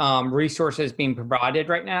resources being provided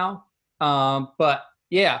right now. But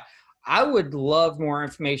yeah, I would love more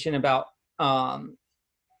information about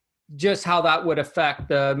just how that would affect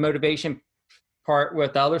the motivation part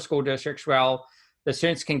with other school districts. Well, the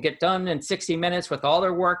students can get done in 60 minutes with all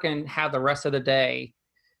their work and have the rest of the day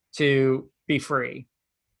to be free.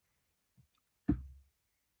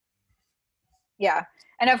 Yeah.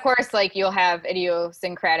 And of course, like you'll have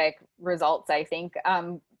idiosyncratic results, I think.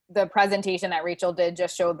 The presentation that Rachel did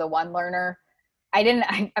just showed the one learner.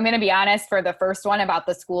 I'm going to be honest, for the first one about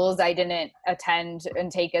the schools, I didn't attend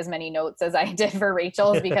and take as many notes as I did for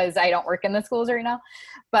Rachel's because I don't work in the schools right now.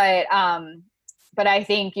 But I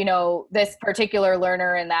think, this particular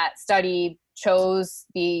learner in that study chose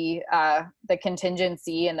the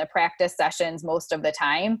contingency and the practice sessions most of the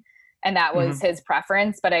time. And that was his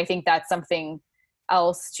preference. But I think that's something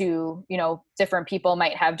else to, different people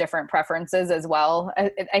might have different preferences as well.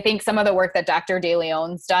 I think some of the work that Dr. De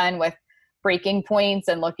Leon's done with breaking points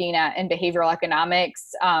and looking at in behavioral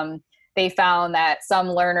economics, they found that some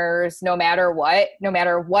learners, no matter what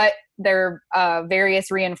their various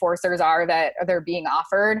reinforcers are that they're being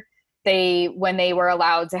offered, when they were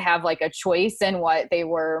allowed to have like a choice in what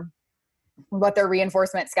their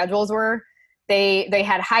reinforcement schedules were, they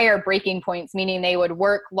had higher breaking points, meaning they would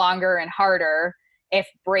work longer and harder if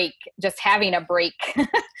just having a break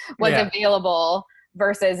was available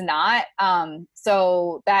versus not.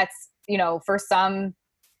 So that's, for some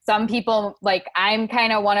people, like I'm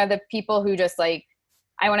kind of one of the people who just like,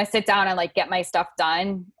 I want to sit down and like get my stuff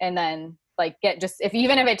done and then like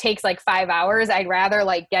even if it takes like 5 hours, I'd rather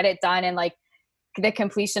like get it done and like the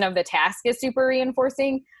completion of the task is super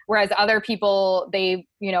reinforcing. Whereas other people, they,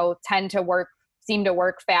 seem to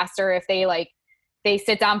work faster if they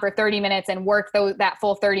sit down for 30 minutes and work that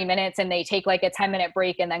full 30 minutes and they take like a 10-minute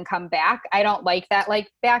break and then come back. I don't like that like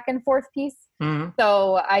back and forth piece.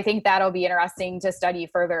 So I think that'll be interesting to study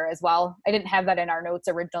further as well. I didn't have that in our notes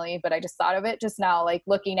originally, but I just thought of it just now, like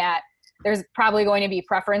looking at, there's probably going to be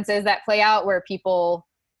preferences that play out where people,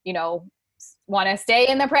 want to stay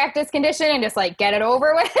in the practice condition and just like get it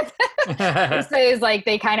over with. Versus like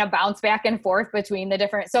they kind of bounce back and forth between the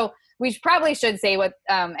different. So we probably should say what,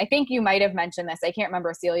 I think you might have mentioned this. I can't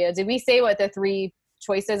remember, Celia. Did we say what the 3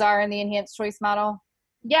 choices are in the enhanced choice model?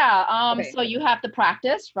 Yeah. Okay. So you have the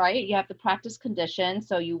practice, right? You have the practice condition.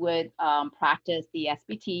 So you would practice the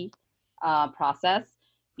SBT process.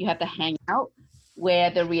 You have the hangout, where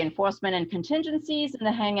the reinforcement and contingencies in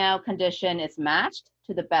the hangout condition is matched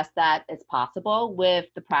to the best that is possible with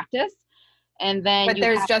the practice. And then but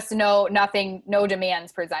there's just no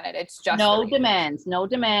demands presented. It's just no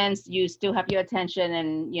demands. You still have your attention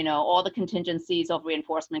and, all the contingencies of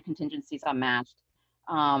reinforcement contingencies are matched,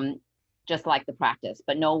 just like the practice,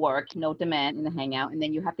 but no work, no demand in the hangout. And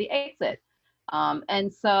then you have the exit.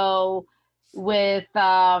 And so with,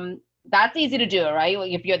 that's easy to do, right?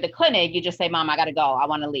 If you're at the clinic, you just say, Mom, I got to go. I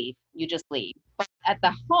want to leave. You just leave. But at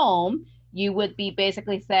the home, you would be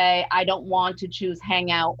basically say, I don't want to choose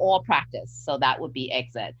hangout or practice. So that would be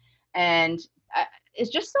exit. And it's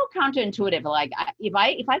just so counterintuitive. Like if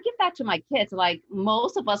I give that to my kids, like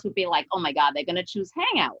most of us would be like, oh my God, they're going to choose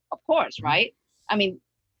hangout. Of course, right? I mean,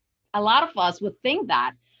 a lot of us would think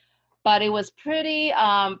that, but it was pretty,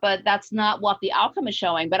 but that's not what the outcome is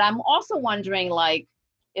showing. But I'm also wondering, like,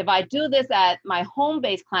 if I do this at my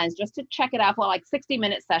home-based clients, just to check it out for like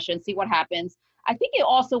 60-minute session, see what happens, I think it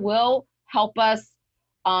also will help us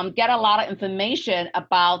get a lot of information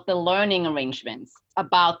about the learning arrangements,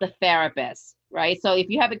 about the therapist, right? So if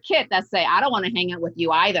you have a kid that say, I don't want to hang out with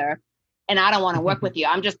you either, and I don't want to work with you,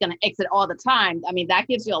 I'm just going to exit all the time. I mean, that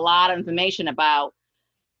gives you a lot of information about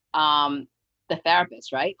the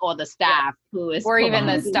therapist, right? Or the staff who is, or even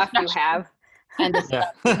the stuff you have. And the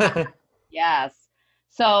stuff you have. Yes.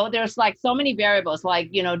 So there's like so many variables,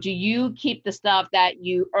 like, do you keep the stuff that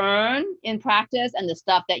you earn in practice and the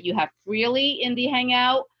stuff that you have freely in the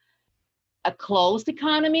hangout a closed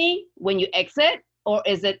economy when you exit, or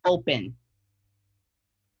is it open?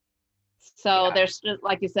 So there's,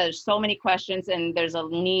 like you said, there's so many questions and there's a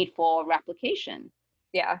need for replication.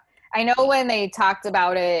 Yeah. I know when they talked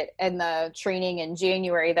about it in the training in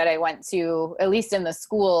January that I went to, at least in the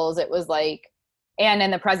schools, it was like, and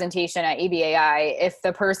in the presentation at ABAI, if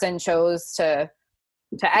the person chose to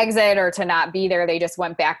exit or to not be there, they just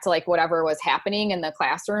went back to like whatever was happening in the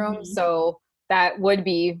classroom. Mm-hmm. So that would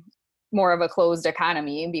be more of a closed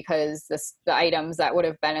economy because the items that would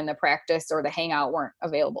have been in the practice or the hangout weren't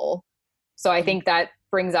available. So I think that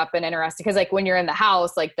brings up an interesting, because like when you're in the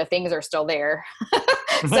house, like the things are still there.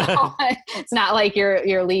 So it's not like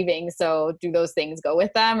you're leaving. So do those things go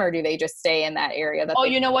with them, or do they just stay in that area?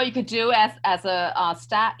 You know what you could do as a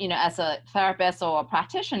staff, as a therapist or a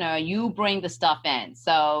practitioner, you bring the stuff in.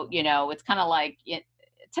 So, it's kind of like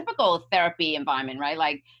typical therapy environment, right?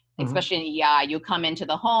 Like, especially in EI, you come into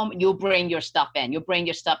the home, you bring your stuff in. You bring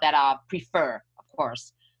your stuff that are prefer for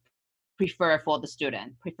the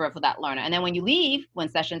student, prefer for that learner. And then when you leave, when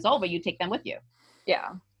session's over, you take them with you. Yeah.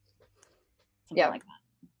 Something like that.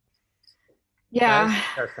 Yeah.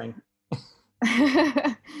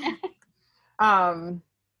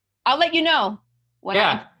 I'll let you know when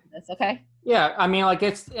that's okay. Yeah, I mean, like,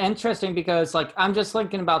 it's interesting because, like, I'm just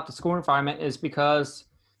thinking about the school environment is because,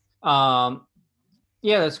 the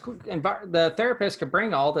therapist could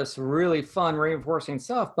bring all this really fun reinforcing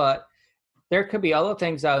stuff, but there could be other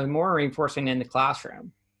things that are more reinforcing in the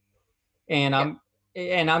classroom. And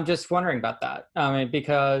I'm just wondering about that. I mean,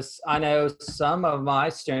 because I know some of my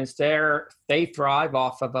students they thrive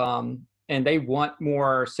off of and they want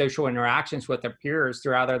more social interactions with their peers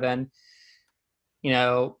rather than,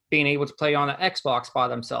 being able to play on an Xbox by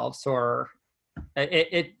themselves. Or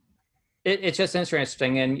it's just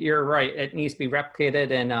interesting. And you're right, it needs to be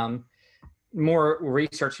replicated, and more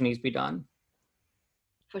research needs to be done.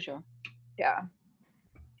 For sure. Yeah.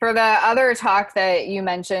 For the other talk that you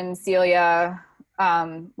mentioned, Celia,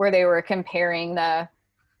 where they were comparing the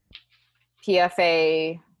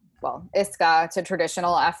PFA, ISCA to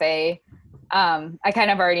traditional FA. I kind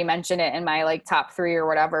of already mentioned it in my like top 3 or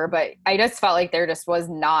whatever, but I just felt like there just was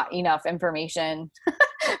not enough information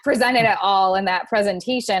presented at all in that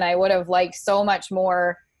presentation. I would have liked so much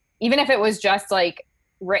more, even if it was just like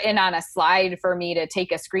written on a slide for me to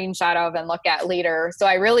take a screenshot of and look at later. So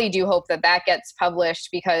I really do hope that gets published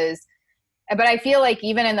but I feel like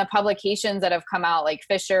even in the publications that have come out, like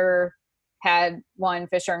Fisher had one,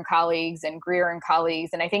 Fisher and colleagues, and Greer and colleagues.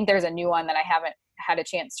 And I think there's a new one that I haven't had a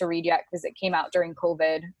chance to read yet because it came out during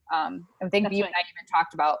COVID. I think you and I even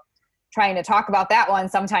talked about trying to talk about that one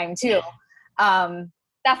sometime too.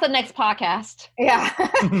 That's the next podcast. Yeah.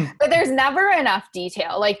 But there's never enough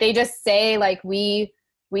detail. Like they just say like, we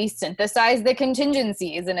synthesize the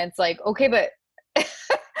contingencies, and it's like, okay, but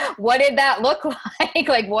what did that look like?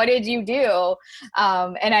 Like, what did you do?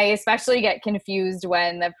 And I especially get confused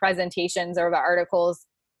when the presentations or the articles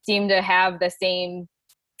seem to have the same,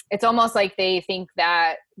 it's almost like they think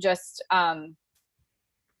that just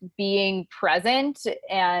being present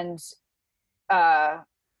and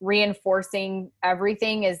reinforcing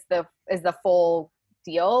everything is the full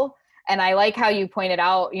deal. And I like how you pointed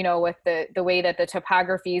out, with the way that the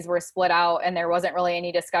topographies were split out, and there wasn't really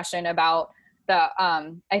any discussion about the,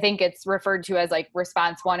 I think it's referred to as like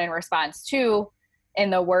response 1 and response 2 in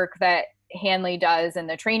the work that Hanley does and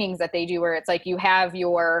the trainings that they do, where it's like you have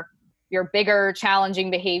your bigger challenging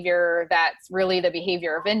behavior that's really the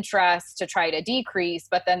behavior of interest to try to decrease,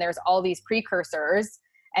 but then there's all these precursors,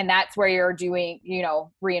 and that's where you're doing,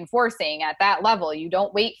 reinforcing at that level. You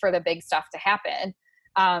don't wait for the big stuff to happen.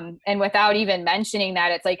 And without even mentioning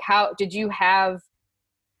that, it's like, how did you have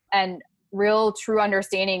an real true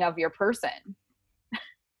understanding of your person?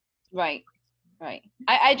 Right.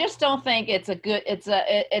 I just don't think it's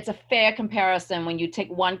a fair comparison when you take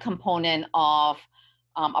one component of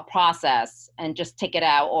a process and just take it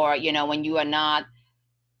out, or, when you are not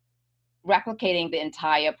replicating the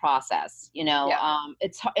entire process,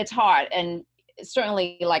 it's hard. And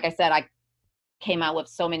certainly, like I said, I came out with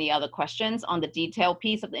so many other questions on the detailed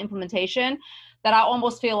piece of the implementation that I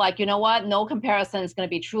almost feel like, no comparison is going to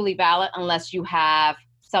be truly valid unless you have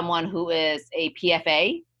someone who is a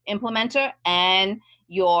PFA implementer and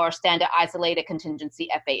your standard isolated contingency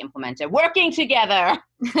FA implementer working together.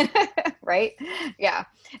 Right? Yeah.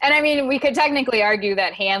 And I mean, we could technically argue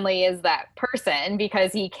that Hanley is that person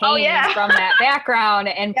because he came from that background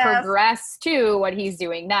and progressed to what he's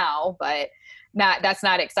doing now, but that's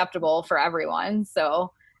not acceptable for everyone.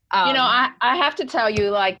 So, I have to tell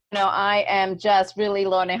you, I am just really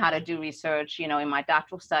learning how to do research, in my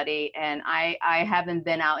doctoral study, and I haven't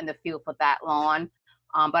been out in the field for that long.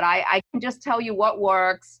 But I can just tell you what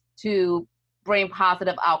works to bring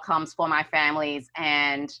positive outcomes for my families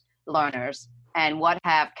and learners, and what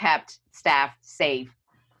have kept staff safe.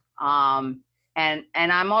 And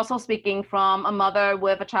I'm also speaking from a mother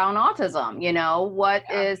with a child on autism. You know, what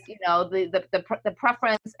is, you know, the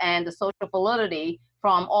preference and the social validity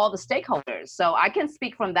from all the stakeholders. So I can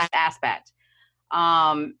speak from that aspect.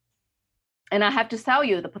 And I have to tell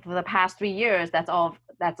you, for the past 3 years, that's all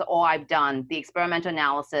I've done. The experimental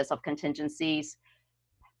analysis of contingencies,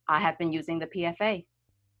 I have been using the PFA.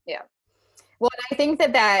 Yeah. Well, I think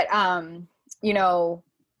that you know,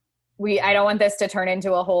 I don't want this to turn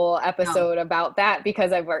into a whole episode about that,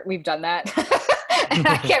 because we've done that. And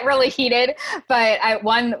I get really heated. But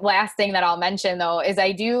one last thing that I'll mention though is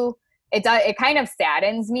it kind of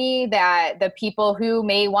saddens me that the people who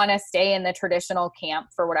may want to stay in the traditional camp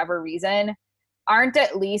for whatever reason aren't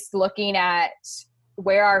at least looking at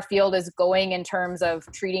where our field is going in terms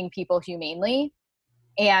of treating people humanely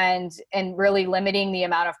and really limiting the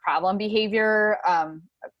amount of problem behavior,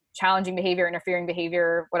 challenging behavior, interfering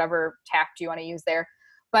behavior, whatever tact you want to use there.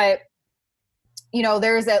 But, you know,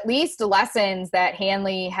 there's at least lessons that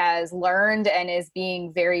Hanley has learned and is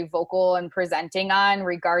being very vocal and presenting on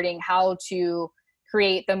regarding how to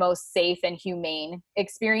create the most safe and humane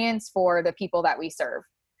experience for the people that we serve.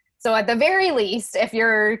 So at the very least, if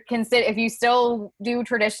you still do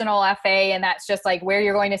traditional FA and that's just like where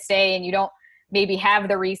you're going to stay and you don't maybe have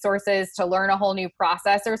the resources to learn a whole new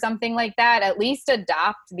process or something like that, at least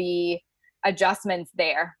adopt the adjustments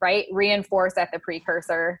there, right? Reinforce at the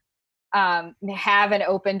precursor, have an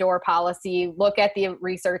open door policy, look at the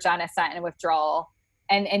research on assent and withdrawal,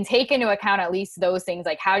 and take into account at least those things,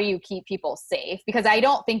 like how do you keep people safe? Because I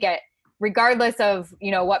don't think regardless of,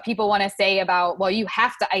 you know, what people want to say about, well, you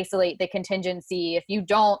have to isolate the contingency. If you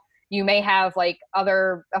don't, you may have like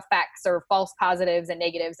other effects or false positives and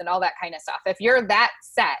negatives and all that kind of stuff. If you're that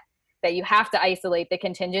set that you have to isolate the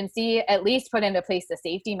contingency, at least put into place the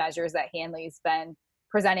safety measures that Hanley's been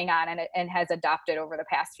presenting on and has adopted over the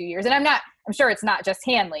past few years. And I'm sure it's not just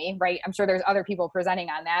Hanley, right? I'm sure there's other people presenting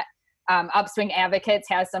on that. Upswing Advocates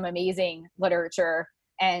has some amazing literature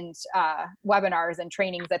and webinars and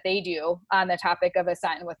trainings that they do on the topic of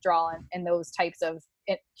assent and withdrawal and those types of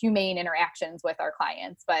humane interactions with our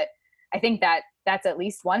clients. But I think that's at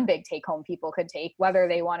least one big take home people could take, whether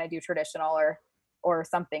they want to do traditional or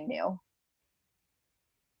something new.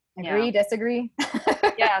 Agree, disagree?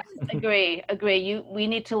 Yes, agree. We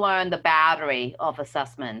need to learn the battery of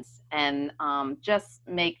assessments and just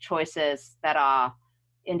make choices that are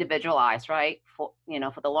individualized, right? For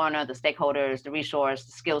the learner, the stakeholders, the resource,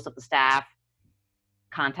 the skills of the staff,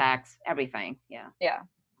 contacts, everything. Yeah. Yeah.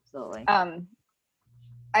 Absolutely.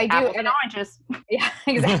 I do. Apples and oranges. Yeah,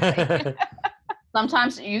 exactly.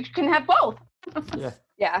 Sometimes you can have both. Yeah.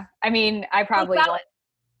 Yeah. I mean, I probably won't.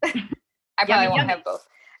 I probably won't have both.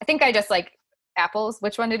 I think I just like apples.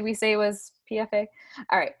 Which one did we say was PFA?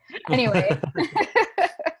 All right. Anyway,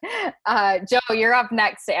 Joe, you're up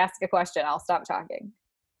next to ask a question. I'll stop talking.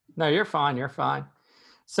 No, you're fine. You're fine.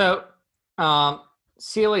 So,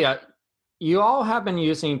 Celia, you all have been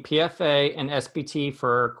using PFA and SBT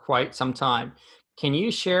for quite some time. Can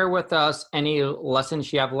you share with us any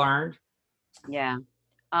lessons you have learned? Yeah.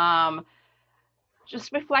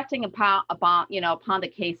 Just reflecting upon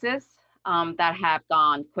the cases that have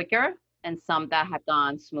gone quicker and some that have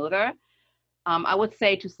gone smoother. I would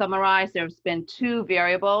say, to summarize, there's been two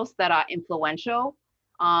variables that are influential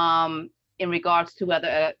in regards to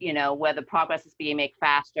whether progress is being made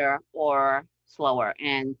faster or slower.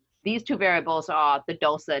 And these two variables are the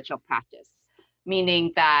dosage of practice,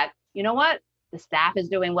 meaning that, you know what, the staff is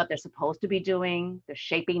doing what they're supposed to be doing. They're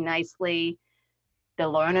shaping nicely. The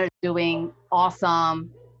learner's doing awesome.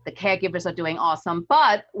 The caregivers are doing awesome,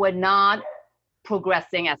 but we're not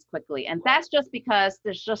progressing as quickly. And that's just because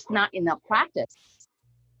there's just not enough practice.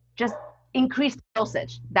 Just increase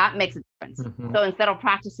dosage. That makes a difference. Mm-hmm. So instead of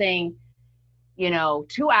practicing,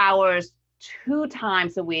 2 hours, 2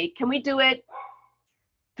 times a week, can we do it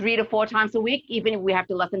 3 to 4 times a week, even if we have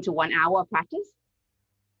to listen to 1 hour of practice?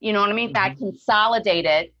 You know what I mean? Mm-hmm. That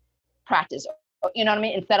consolidated practice, you know what I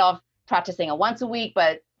mean? Instead of practicing it once a week,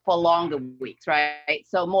 but for longer weeks, right?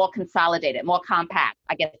 So more consolidated, more compact.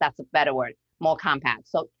 I guess that's a better word, more compact.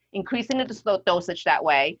 So increasing the dosage that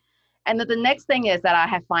way. And then the next thing is that I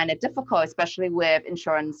have find it difficult, especially with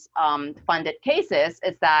insurance funded cases,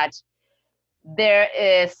 is that there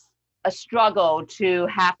is a struggle to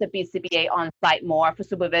have the BCBA on site more for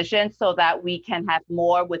supervision so that we can have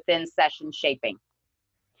more within session shaping.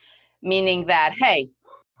 Meaning that, hey,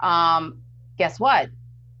 guess what?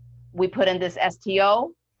 We put in this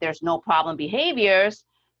STO, there's no problem behaviors,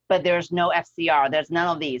 but there's no FCR, there's none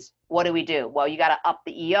of these. What do we do? Well, you got to up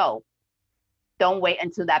the EO. Don't wait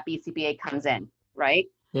until that BCBA comes in, right?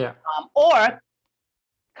 Yeah. Or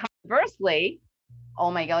come Conversely,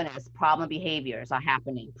 oh my goodness, problem behaviors are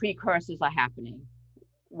happening, precursors are happening.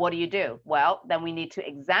 What do? Well, then we need to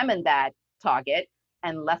examine that target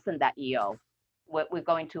and lessen that EO. We're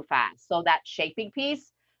going too fast. So that shaping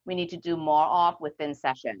piece, we need to do more of within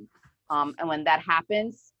session. And when that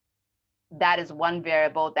happens, that is one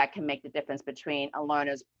variable that can make the difference between a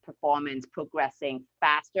learner's performance progressing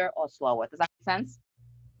faster or slower. Does that make sense?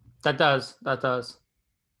 That does. That does.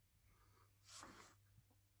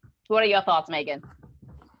 What are your thoughts, Megan?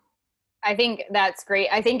 I think that's great.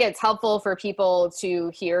 I think it's helpful for people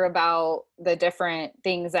to hear about the different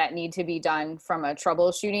things that need to be done from a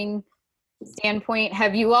troubleshooting standpoint.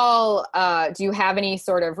 Have you all, do you have any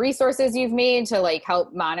sort of resources you've made to like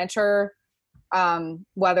help monitor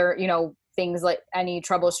whether, you know, things like any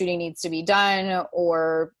troubleshooting needs to be done,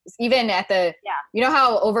 or even at the, you know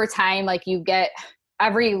how over time, like you get,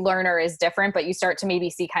 every learner is different, but you start to maybe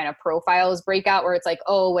see kind of profiles break out where it's like,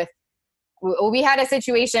 oh, we had a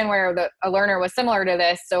situation where a learner was similar to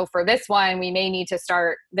this. So for this one, we may need to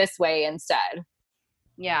start this way instead.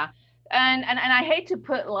 Yeah. And I hate to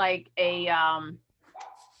put like a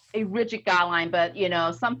rigid guideline, but you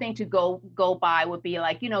know, something to go by would be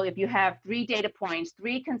like, you know, if you have 3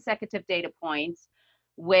 consecutive data points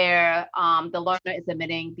where the learner is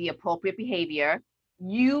emitting the appropriate behavior,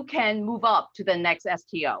 you can move up to the next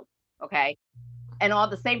STO. Okay. And at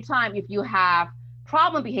the same time, if you have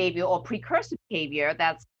problem behavior or precursor behavior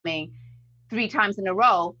that's coming 3 times in a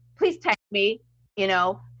row, please text me, you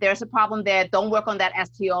know, there's a problem there. Don't work on that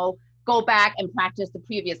STO. Go back and practice the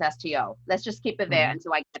previous STO. Let's just keep it there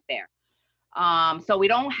until I get there. So we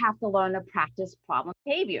don't have to learn to practice problem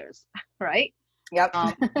behaviors, right? Yep.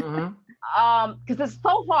 Because it's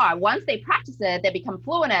so hard. Once they practice it, they become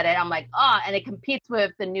fluent at it. I'm like, and it competes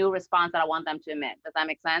with the new response that I want them to emit. Does that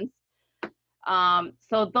make sense?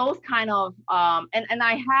 So those kind of, and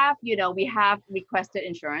I have, you know, we have requested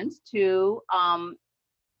insurance to,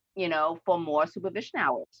 you know, for more supervision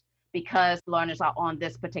hours because learners are on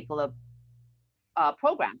this particular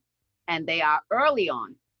program and they are early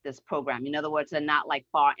on this program. In other words, they're not like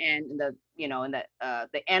far in the, you know, in the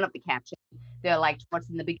end of the caption. They're like towards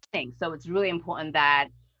in the beginning. So it's really important that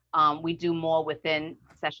we do more within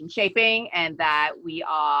session shaping and that we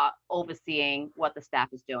are overseeing what the staff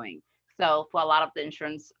is doing. So for a lot of the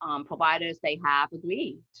insurance providers, they have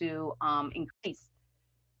agreed to increase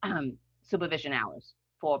supervision hours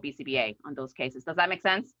for BCBA on those cases. Does that make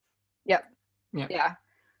sense? Yep. Yeah.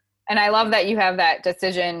 And I love that you have that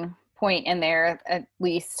decision point in there, at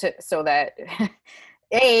least so that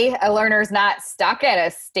a learner's not stuck at a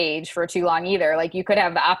stage for too long either. Like you could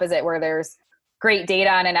have the opposite where there's great data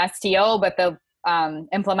on an STO, but the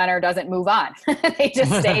implementer doesn't move on. They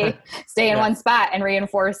just stay in one spot and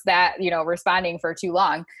reinforce that, you know, responding for too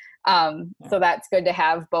long. So that's good to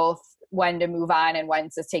have both when to move on and when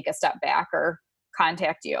to take a step back or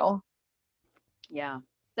contact you. Yeah,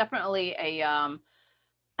 definitely a,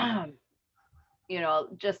 you know,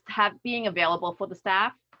 just being available for the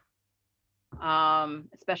staff,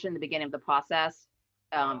 especially in the beginning of the process.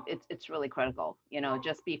 It's really critical, you know,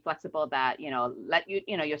 just be flexible that, you know,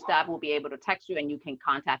 your staff will be able to text you and you can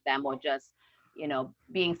contact them, or just, you know,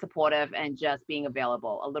 being supportive and just being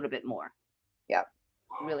available a little bit more. Yeah.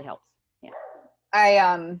 Really helps.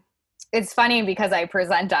 Yeah. It's funny because I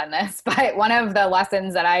present on this, but one of the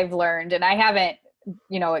lessons that I've learned, and I haven't,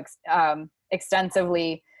 you know,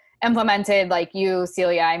 extensively implemented like you,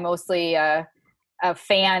 Celia, I'm mostly a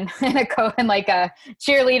fan and like a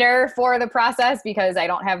cheerleader for the process because I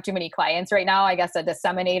don't have too many clients right now. I guess a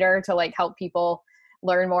disseminator to like help people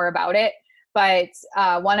learn more about it. But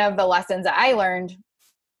one of the lessons that I learned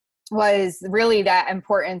was really that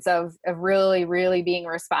importance of really, really being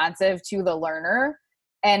responsive to the learner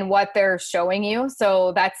and what they're showing you.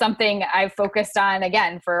 So that's something I've focused on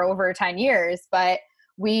again for over 10 years. But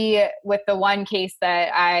with the one case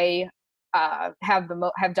that I have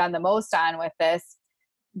done the most on with this,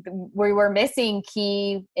 we were missing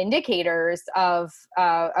key indicators of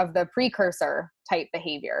the precursor type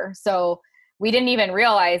behavior. So we didn't even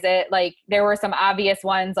realize it. Like there were some obvious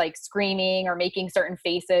ones like screaming or making certain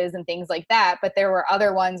faces and things like that. But there were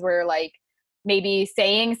other ones where like maybe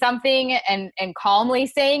saying something and calmly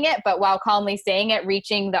saying it, but while calmly saying it,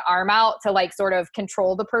 reaching the arm out to like sort of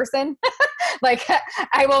control the person. Like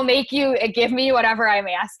I will make you give me whatever I'm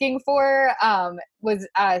asking for, was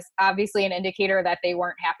obviously an indicator that they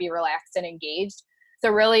weren't happy, relaxed, and engaged.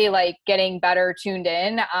 So really like getting better tuned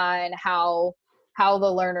in on how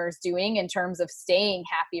the learner's doing in terms of staying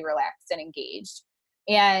happy, relaxed, and engaged.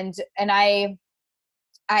 And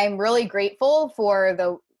I'm really grateful for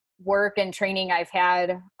the work and training I've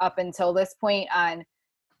had up until this point on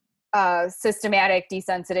systematic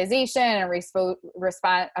desensitization and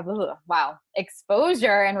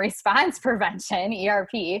exposure and response prevention,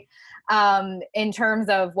 ERP, in terms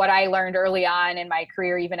of what I learned early on in my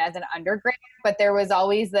career, even as an undergrad. But there was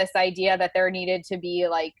always this idea that there needed to be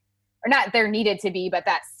but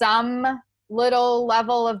that some little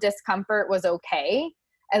level of discomfort was okay,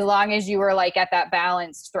 as long as you were like at that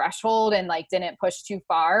balanced threshold and like didn't push too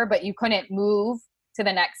far, but you couldn't move to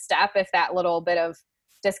the next step if that little bit of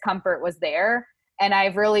discomfort was there. And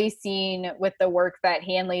I've really seen with the work that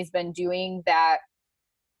Hanley's been doing that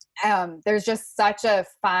there's just such a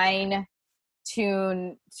fine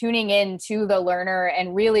tuning in to the learner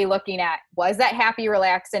and really looking at, was that happy,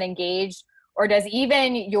 relaxed, and engaged? Or does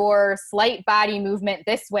even your slight body movement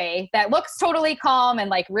this way that looks totally calm and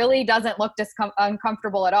like really doesn't look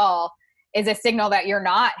uncomfortable at all is a signal that you're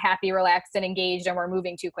not happy, relaxed, and engaged and we're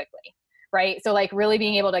moving too quickly, right? So like really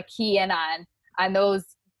being able to key in on those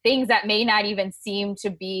things that may not even seem to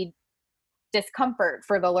be discomfort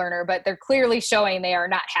for the learner, but they're clearly showing they are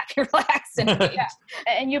not happy, relaxed, and engaged.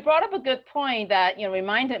 And you brought up a good point that,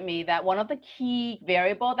 reminded me that one of the key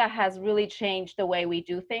variable that has really changed the way we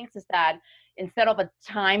do things is that instead of a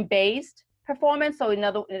time-based performance, so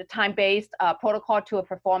another time-based protocol to a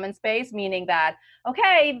performance-based, meaning that,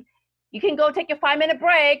 okay, you can go take your 5-minute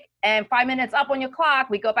break and 5 minutes up on your clock,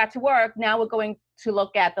 we go back to work. Now we're going to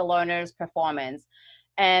look at the learner's performance.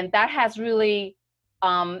 And that has really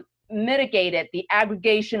mitigated the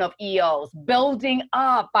aggregation of EOs, building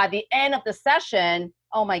up by the end of the session.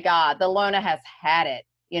 Oh my God, the learner has had it,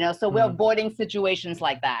 so we're avoiding situations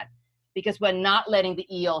like that because we're not letting the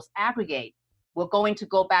EOs aggregate. We're going to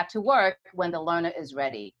go back to work when the learner is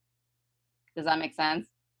ready. Does that make sense?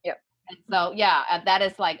 Yep. And so, yeah, that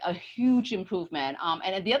is like a huge improvement.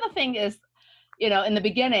 And the other thing is, in the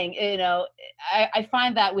beginning, I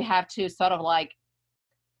find that we have to sort of like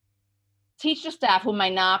teach the staff who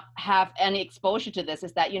might not have any exposure to this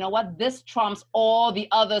is that, this trumps all the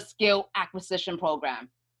other skill acquisition program.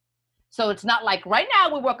 So it's not like right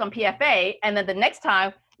now we work on PFA and then the next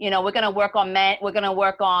time, we're going to work on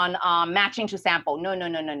matching to sample.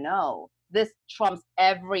 No. This trumps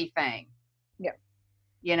everything.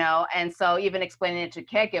 Yeah. And so even explaining it to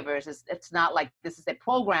caregivers, it's not like this is a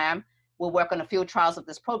program. We'll work on a few trials of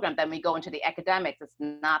this program. Then we go into the academics. It's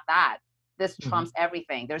not that. This trumps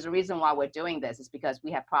everything. There's a reason why we're doing this. It's because we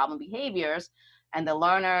have problem behaviors and the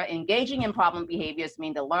learner engaging in problem behaviors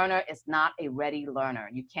mean the learner is not a ready learner.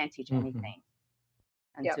 You can't teach anything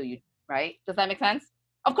until you, right? Does that make sense?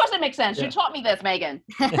 Of course it makes sense. Yeah. You taught me this, Megan.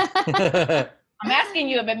 I'm asking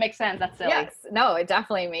you if it makes sense. That's silly. Yes. No, it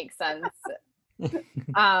definitely makes sense.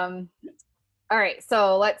 All right.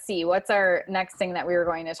 So let's see. What's our next thing that we were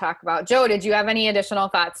going to talk about? Joe, did you have any additional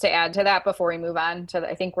thoughts to add to that before we move on to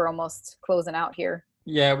I think we're almost closing out here.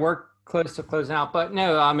 Yeah, we're close to closing out. But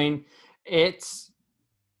no, I mean, it's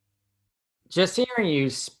just hearing you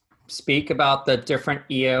speak about the different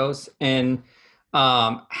EOs and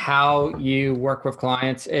how you work with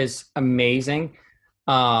clients is amazing.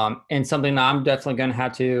 And something that I'm definitely going to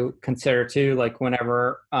have to consider too, like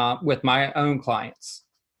whenever with my own clients.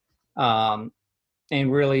 And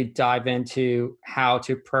really dive into how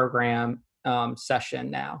to program session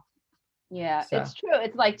now. Yeah, so. It's true.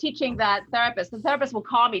 It's like teaching that therapist. The therapist will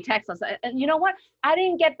call me, text us, and you know what? I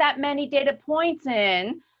didn't get that many data points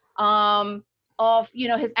in of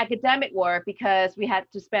his academic work because we had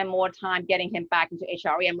to spend more time getting him back into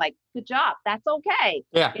HRE. I'm like, good job. That's okay.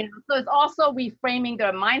 Yeah. So it's also reframing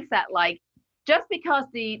their mindset, like just because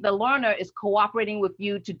the learner is cooperating with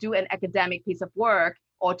you to do an academic piece of work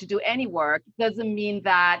or to do any work doesn't mean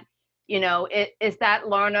that, is that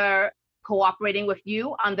learner cooperating with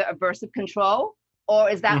you under aversive control, or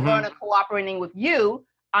is that learner cooperating with you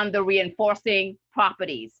under reinforcing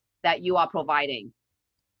properties that you are providing?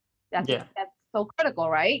 That's so critical,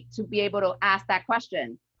 right? To be able to ask that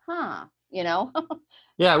question,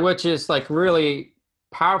 Yeah, which is like really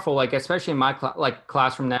powerful, like especially in my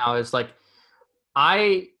classroom now is like,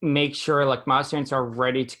 I make sure like my students are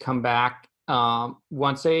ready to come back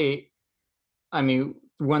when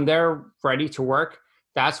they're ready to work,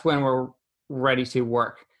 that's when we're ready to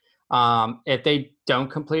work. If they don't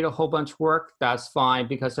complete a whole bunch of work, that's fine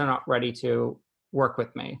because they're not ready to work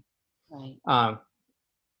with me. Right.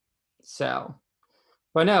 So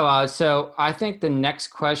I think the next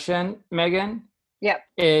question, Megan,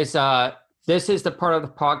 is this is the part of the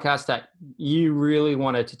podcast that you really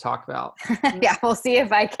wanted to talk about. Yeah, we'll see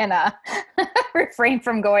if I can refrain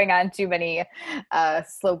from going on too many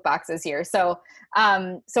slope boxes here. So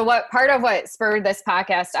part of what spurred this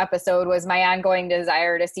podcast episode was my ongoing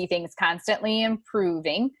desire to see things constantly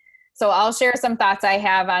improving. So I'll share some thoughts I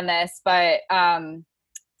have on this, but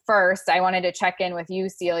first I wanted to check in with you,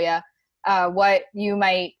 Celia, what you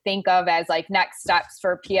might think of as like next steps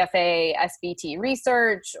for PFA SBT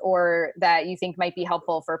research, or that you think might be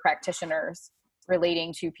helpful for practitioners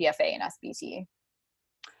relating to PFA and SBT.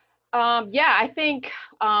 Yeah, I think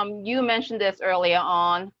you mentioned this earlier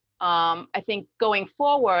on. I think going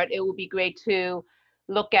forward, it would be great to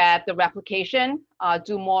look at the replication,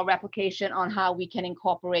 do more replication on how we can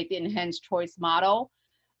incorporate the enhanced choice model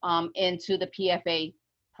into the PFA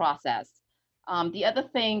process. The other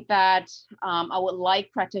thing that I would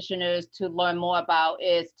like practitioners to learn more about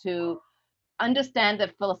is to understand the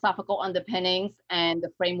philosophical underpinnings and the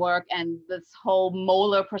framework and this whole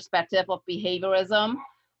molar perspective of behaviorism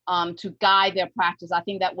to guide their practice. I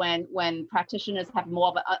think that when practitioners have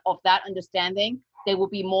more of that understanding, they will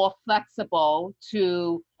be more flexible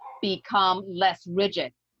to become less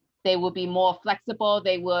rigid. They will be more flexible.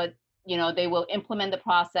 They would, they will implement the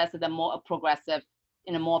process in a more progressive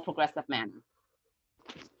manner.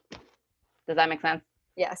 Does that make sense?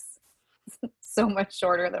 Yes. So much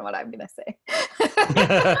shorter than what I'm going to say.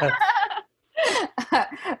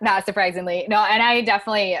 Not surprisingly. No, and I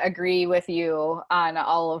definitely agree with you on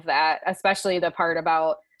all of that, especially the part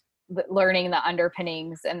about learning the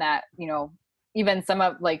underpinnings and that, even some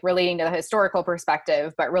of like relating to the historical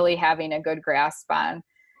perspective, but really having a good grasp on,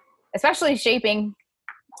 especially shaping,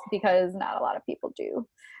 because not a lot of people do.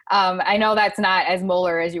 I know that's not as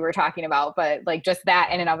molar as you were talking about, but like just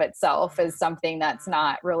that in and of itself is something that's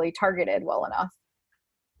not really targeted well enough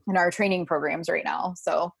in our training programs right now.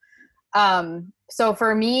 So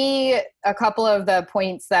for me, a couple of the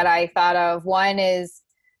points that I thought of, one is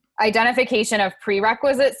identification of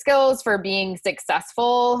prerequisite skills for being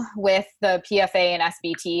successful with the PFA and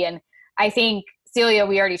SBT. And I think, Celia,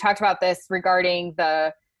 we already talked about this regarding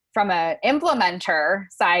from an implementer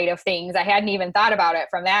side of things. I hadn't even thought about it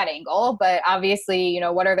from that angle, but obviously,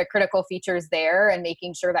 what are the critical features there and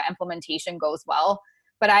making sure that implementation goes well.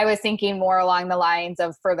 But I was thinking more along the lines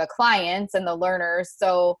of for the clients and the learners.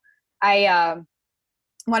 So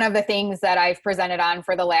one of the things that I've presented on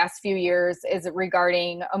for the last few years is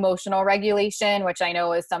regarding emotional regulation, which I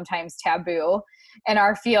know is sometimes taboo in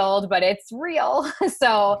our field, but it's real.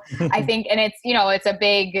 So I think, and it's, it's a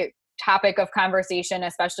big topic of conversation,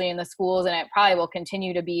 especially in the schools, and it probably will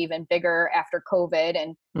continue to be even bigger after COVID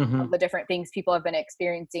and the different things people have been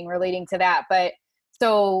experiencing relating to that. But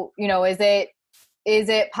so, is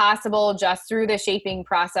it possible just through the shaping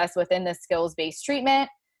process within the skills-based treatment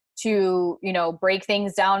to, break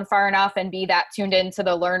things down far enough and be that tuned into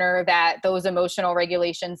the learner that those emotional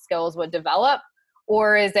regulation skills would develop?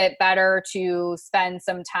 Or is it better to spend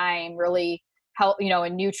some time really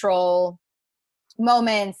in neutral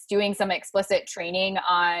moments doing some explicit training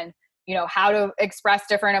on, how to express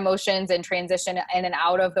different emotions and transition in and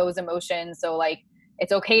out of those emotions? So like,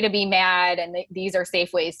 it's okay to be mad and these are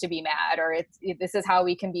safe ways to be mad, or this is how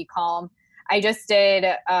we can be calm. I just did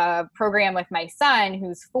a program with my son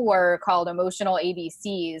who's 4 called Emotional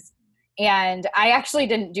ABCs. And I actually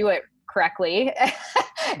didn't do it correctly.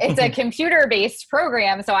 It's a computer-based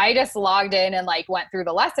program. So I just logged in and went through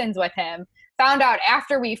the lessons with him, found out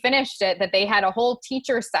after we finished it that they had a whole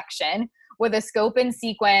teacher section with a scope and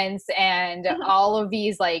sequence and all of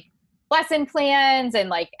these lesson plans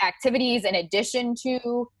and activities in addition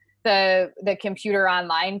to the computer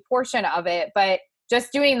online portion of it. But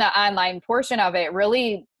just doing the online portion of it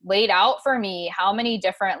really laid out for me how many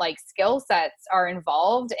different skill sets are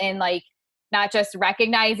involved in not just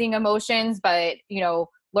recognizing emotions, but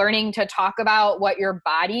learning to talk about what your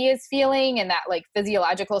body is feeling and that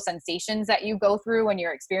physiological sensations that you go through when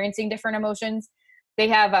you're experiencing different emotions. They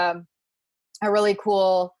have a really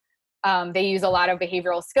cool, they use a lot of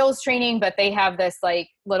behavioral skills training, but they have this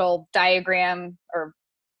little diagram or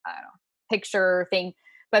I don't know, picture thing.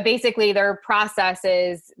 But basically their process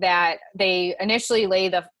is that they initially lay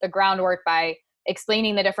the groundwork by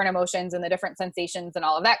explaining the different emotions and the different sensations and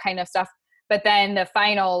all of that kind of stuff. But then the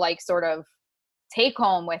final sort of take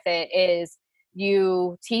home with it is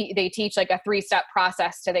they teach a 3-step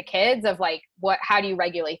process to the kids of how do you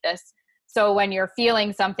regulate this? So when you're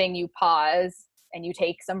feeling something, you pause and you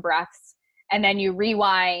take some breaths, and then you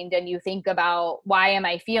rewind and you think about, why am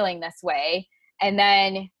I feeling this way? And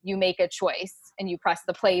then you make a choice and you press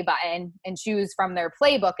the play button and choose from their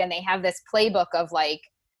playbook. And they have this playbook of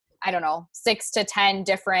 6 to 10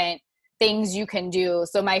 different things you can do.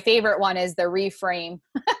 So my favorite one is the reframe,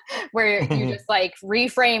 where you just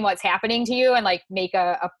reframe what's happening to you and make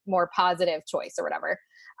a more positive choice or whatever.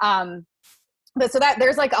 But so that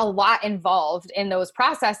there's a lot involved in those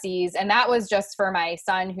processes. And that was just for my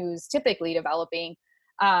son who's typically developing.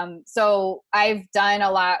 So I've done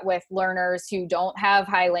a lot with learners who don't have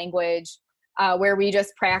high language, where we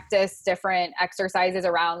just practice different exercises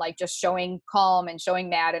around like just showing calm and showing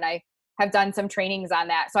mad. And I have done some trainings on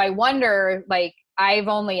that. So I wonder, like, I've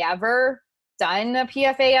only ever done the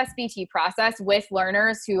PFA SBT process with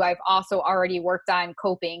learners who I've also already worked on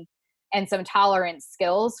coping and some tolerance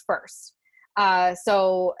skills first.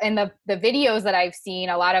 So in the videos that I've seen,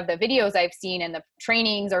 a lot of the videos I've seen in the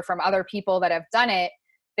trainings or from other people that have done it,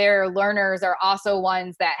 their learners are also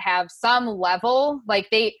ones that have some level, like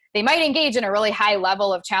they might engage in a really high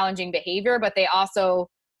level of challenging behavior, but they also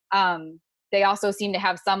seem to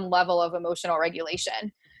have some level of emotional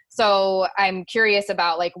regulation. So I'm curious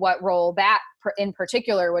about like what role that in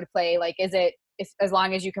particular would play. Like, is it, as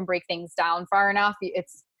long as you can break things down far enough, it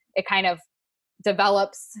kind of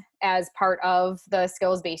develops as part of the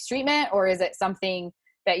skills-based treatment, or is it something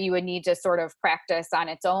that you would need to sort of practice on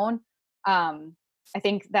its own? I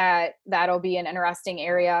think that'll be an interesting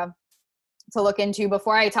area to look into.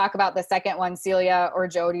 Before I talk about the second one, Celia or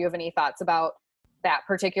Joe, do you have any thoughts about that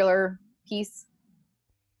particular piece?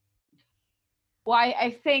 Well,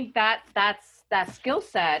 I think that skill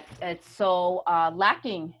set, it's so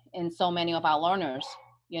lacking in so many of our learners,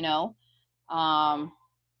 you know.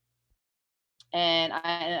 And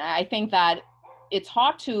I think that it's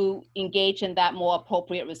hard to engage in that more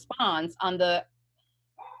appropriate response under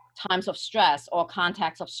times of stress or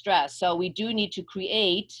contexts of stress. So we do need to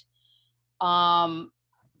create a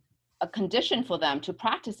condition for them to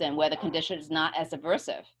practice in where the condition is not as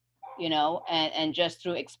aversive, you know, and just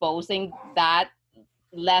through exposing that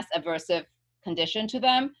less aversive condition to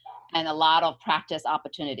them and a lot of practice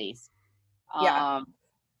opportunities. Yeah.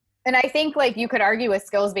 And I think like you could argue with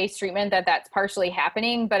skills-based treatment that that's partially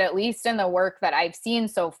happening, but at least in the work that I've seen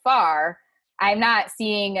so far, I'm not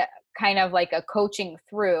seeing kind of like a coaching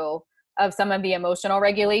through of some of the emotional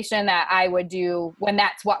regulation that I would do when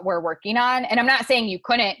that's what we're working on. And I'm not saying you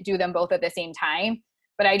couldn't do them both at the same time,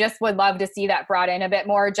 but I just would love to see that brought in a bit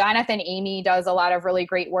more. Jonathan Amy does a lot of really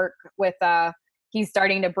great work with, he's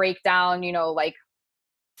starting to break down, you know, like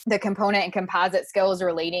the component and composite skills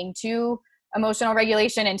relating to emotional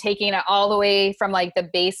regulation and taking it all the way from like the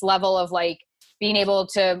base level of like being able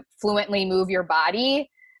to fluently move your body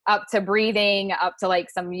up to breathing, up to like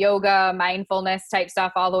some yoga, mindfulness type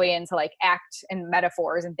stuff, all the way into like act and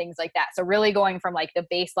metaphors and things like that. So really going from like the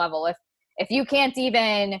base level, if you can't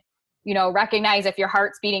even, you know, recognize if your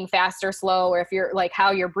heart's beating fast or slow, or if you're like how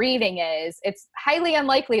your breathing is, it's highly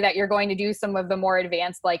unlikely that you're going to do some of the more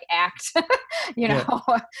advanced like act, you know,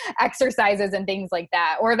 exercises and things like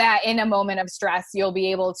that, or that in a moment of stress, you'll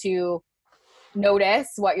be able to notice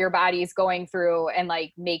what your body's going through and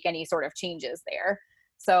like make any sort of changes there.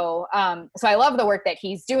 So, so I love the work that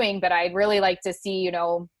he's doing, but I'd really like to see, you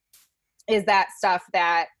know, is that stuff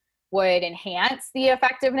that would enhance the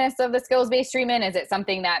effectiveness of the skills-based treatment? Is it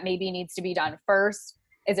something that maybe needs to be done first?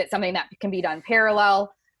 Is it something that can be done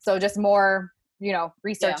parallel? So just more, you know,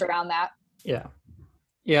 research around that. Yeah.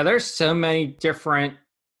 Yeah. There's so many different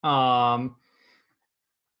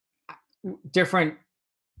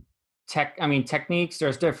techniques.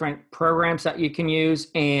 There's different programs that you can use,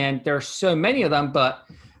 and there's so many of them, but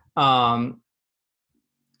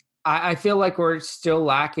I feel like we're still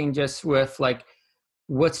lacking just with like,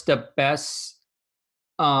 what's the best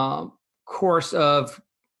course of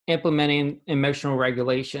implementing emotional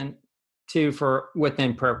regulation for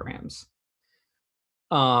within programs.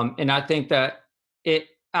 And I think that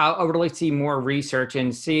I would like to see more research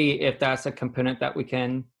and see if that's a component that we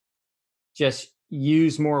can just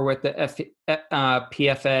use more with the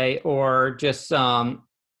PFA, or just how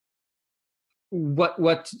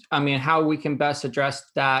we can best address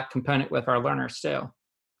that component with our learners too.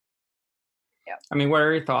 Yeah. I mean, what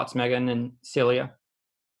are your thoughts, Megan and Celia?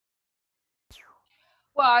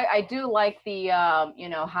 Well, I do like the, you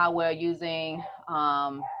know, how we're using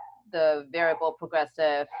the variable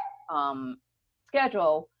progressive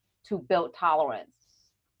schedule to build tolerance.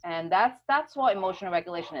 And that's what emotional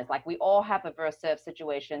regulation is. Like, we all have aversive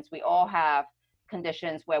situations. We all have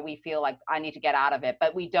conditions where we feel like I need to get out of it,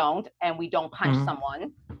 but we don't, and we don't punch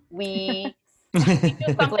someone. We do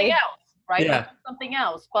something else, right? Yeah. We do something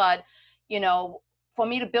else. But, you know, for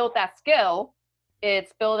me to build that skill,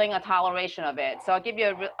 it's building a toleration of it. So I'll give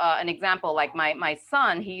you an example. Like my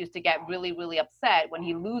son, he used to get really, really upset when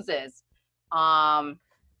he loses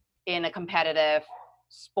in a competitive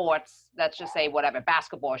sports, let's just say whatever,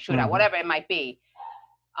 basketball, shootout, whatever it might be.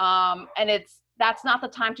 And that's not the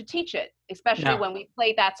time to teach it, especially when we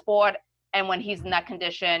play that sport and when he's in that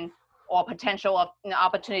condition or potential of an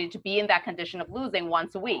opportunity to be in that condition of losing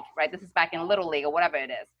once a week, right? This is back in Little League or whatever it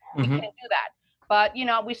is. We can't do that. But,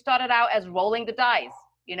 we started out as rolling the dice,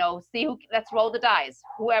 let's roll the dice.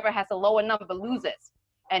 Whoever has a lower number loses.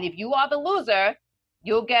 And if you are the loser,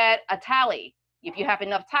 you'll get a tally. If you have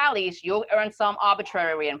enough tallies, you'll earn some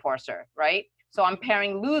arbitrary reinforcer, right? So I'm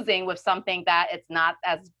pairing losing with something that it's not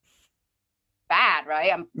as bad,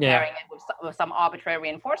 right? I'm pairing it with some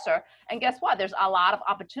arbitrary reinforcer. And guess what? There's a lot of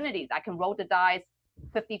opportunities. I can roll the dice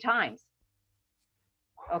 50 times.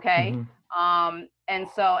 Okay. Mm-hmm. And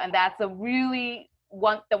that's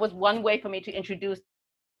that was one way for me to introduce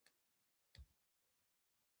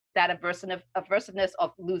that aversiveness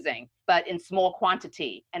of losing, but in small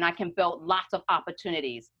quantity. And I can build lots of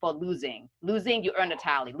opportunities for losing. Losing, you earn a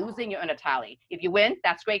tally. Losing, you earn a tally. If you win,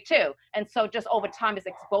 that's great too. And so just over time, it's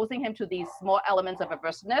exposing him to these small elements of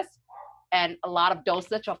aversiveness and a lot of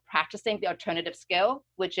dosage of practicing the alternative skill,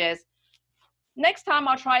 which is, next time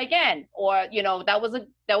I'll try again. Or, that was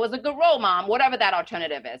a good roll, Mom, whatever that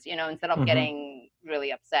alternative is, instead of getting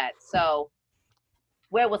really upset. So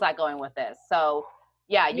where was I going with this? So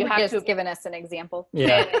yeah, you have just given us an example.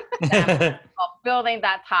 Yeah. Of building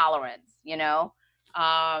that tolerance, just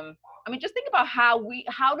think about how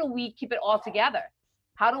do we keep it all together?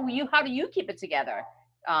 How do you keep it together,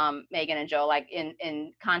 Megan and Joe, like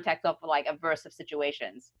in context of like aversive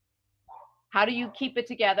situations? How do you keep it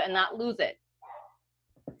together and not lose it?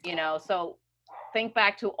 So think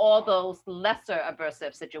back to all those lesser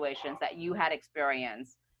aversive situations that you had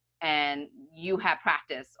experienced and you had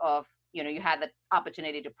practice of, you had the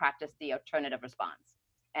opportunity to practice the alternative response,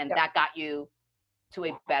 and that got you to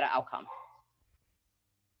a better outcome.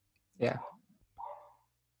 Yeah.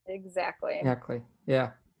 Exactly. Yeah.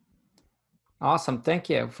 Awesome. Thank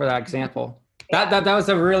you for that example. That was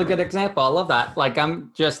a really good example. I love that. Like,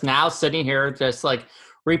 I'm just now sitting here, just like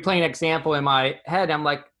replaying an example in my head. I'm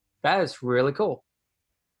like, that is really cool.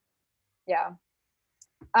 Yeah.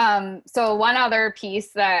 So one other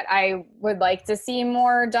piece that I would like to see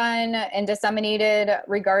more done and disseminated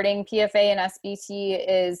regarding PFA and SBT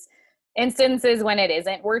is instances when it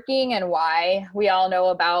isn't working and why. We all know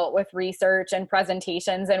about with research and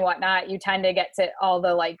presentations and whatnot, you tend to get to all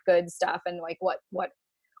the like good stuff and like what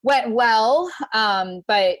went well.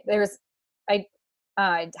 But I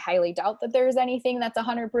highly doubt that there's anything that's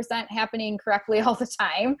 100% happening correctly all the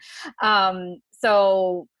time.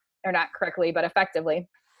 Or not correctly, but effectively.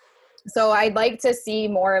 So I'd like to see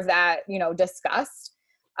more of that, discussed,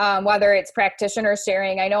 whether it's practitioner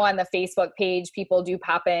sharing. I know on the Facebook page, people do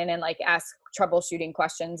pop in and like ask troubleshooting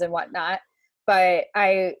questions and whatnot. But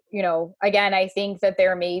I think that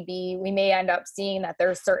we may end up seeing that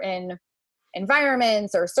there's certain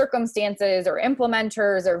environments or circumstances or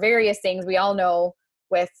implementers or various things. We all know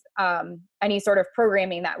with any sort of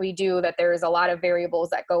programming that we do that there's a lot of variables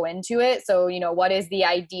that go into it. So, what is the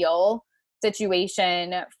ideal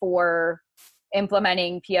situation for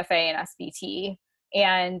implementing PFA and SBT?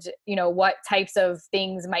 And, what types of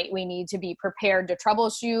things might we need to be prepared to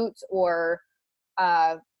troubleshoot, or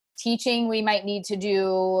teaching we might need to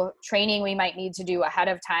do, training we might need to do ahead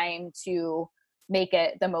of time to make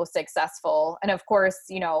it the most successful. And of course,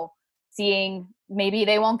 seeing, maybe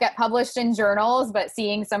they won't get published in journals, but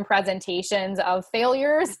seeing some presentations of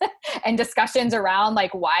failures and discussions around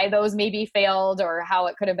like why those maybe failed or how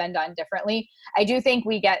it could have been done differently. I do think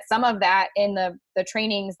we get some of that in the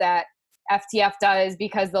trainings that FTF does,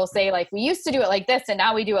 because they'll say like, we used to do it like this and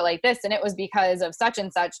now we do it like this, and it was because of such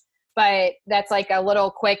and such. But that's like a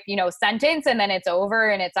little quick, sentence, and then it's over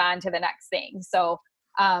and it's on to the next thing. So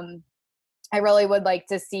I really would like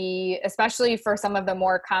to see, especially for some of the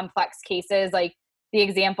more complex cases, like the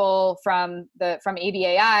example from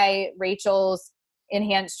ABAI, Rachel's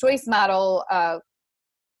enhanced choice model,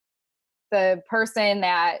 the person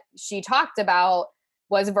that she talked about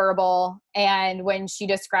was verbal. And when she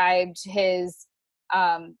described his,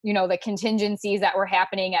 the contingencies that were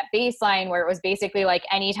happening at baseline, where it was basically like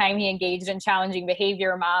anytime he engaged in challenging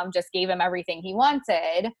behavior, Mom just gave him everything he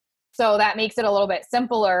wanted. So that makes it a little bit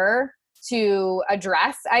simpler to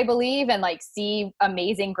address, I believe, and like see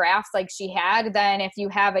amazing graphs like she had, than if you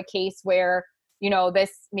have a case where,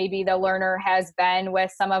 maybe the learner has been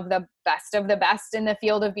with some of the best in the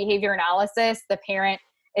field of behavior analysis. The parent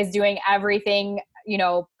is doing everything,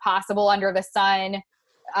 possible under the sun.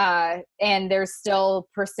 And there's still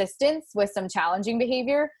persistence with some challenging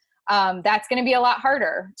behavior. That's going to be a lot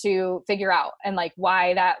harder to figure out, and like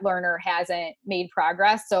why that learner hasn't made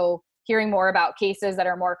progress. So hearing more about cases that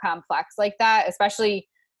are more complex like that, especially,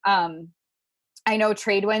 I know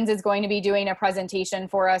Tradewinds is going to be doing a presentation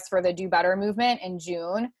for us for the Do Better movement in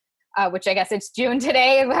June, which I guess it's June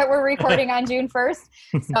today, but we're recording on June 1st.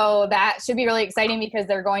 So that should be really exciting, because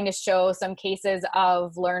they're going to show some cases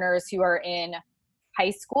of learners who are in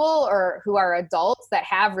high school or who are adults that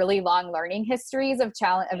have really long learning histories of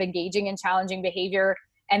engaging in challenging behavior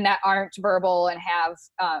and that aren't verbal and have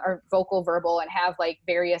or vocal verbal and have like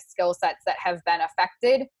various skill sets that have been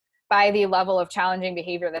affected by the level of challenging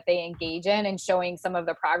behavior that they engage in, and showing some of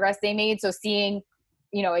the progress they made. So seeing,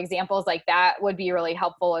 you know, examples like that would be really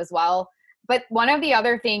helpful as well. But one of the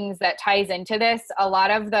other things that ties into this, a lot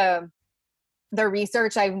of the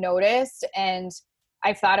research I've noticed, and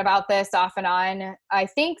I've thought about this off and on, I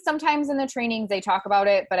think sometimes in the trainings they talk about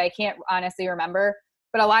it, but I can't honestly remember.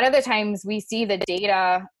 But a lot of the times we see the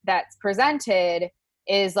data that's presented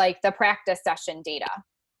is like the practice session data,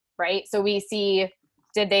 right? So we see,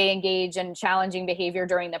 did they engage in challenging behavior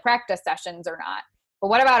during the practice sessions or not? But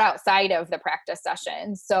what about outside of the practice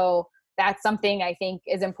sessions? So that's something I think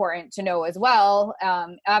is important to know as well.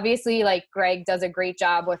 Obviously, like Greg does a great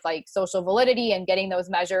job with like social validity and getting those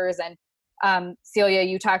measures. And Celia,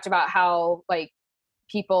 you talked about how like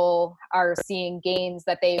people are seeing gains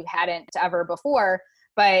that they hadn't ever before.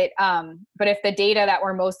 But if the data that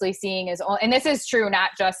we're mostly seeing is, and this is true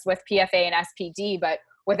not just with PFA and SPD, but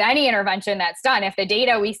with any intervention that's done, if the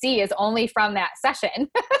data we see is only from that session,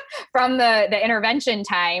 from the intervention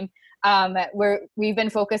time, we've been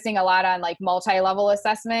focusing a lot on like multi-level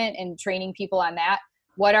assessment and training people on that.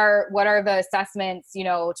 What are the assessments, you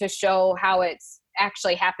know, to show how it's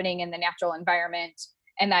actually happening in the natural environment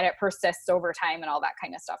and that it persists over time and all that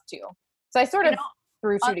kind of stuff too. So I sort of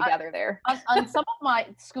threw two together there. On some of my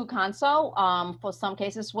school console, for some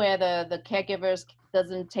cases where the caregivers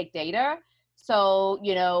doesn't take data. So,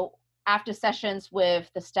 you know, after sessions with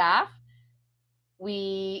the staff,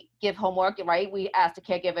 we give homework, right? We ask the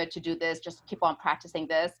caregiver to do this, just keep on practicing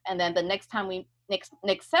this. And then the next time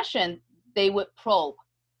next session, they would probe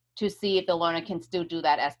to see if the learner can still do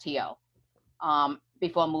that STO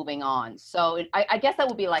before moving on. So I guess that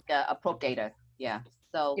would be like a probe data. Yeah.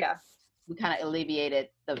 So yeah, we kind of alleviated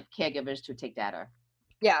the caregivers to take data.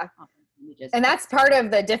 Yeah. And that's part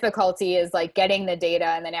of the difficulty is like getting the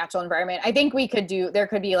data in the natural environment. I think there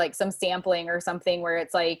could be like some sampling or something where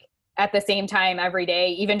it's like at the same time every day,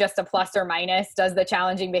 even just a plus or minus, does the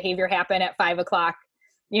challenging behavior happen at 5 o'clock,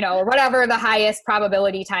 you know, or whatever the highest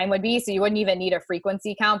probability time would be. So you wouldn't even need a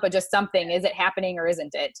frequency count, but just something, is it happening or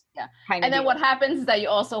isn't it? Yeah. And then what happens is that you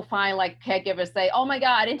also find like caregivers say, oh my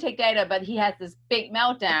God, I didn't take data, but he has this big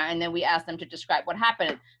meltdown. And then we ask them to describe what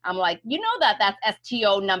happened. I'm like, you know, that's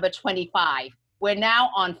STO number 25. We're now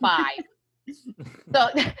on 5. So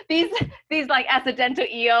these like accidental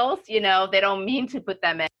EOs, you know, they don't mean to put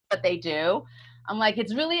them in, but they do. I'm like,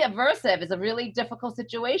 it's really aversive. It's a really difficult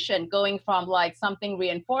situation going from like something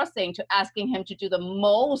reinforcing to asking him to do the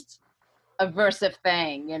most aversive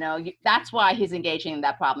thing, you know. That's why he's engaging in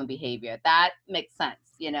that problem behavior. That makes sense,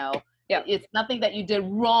 you know. Yeah. It's nothing that you did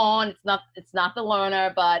wrong. It's not the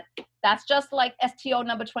learner, but that's just like STO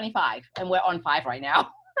number 25, and we're on 5 right now.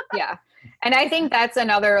 Yeah. And I think that's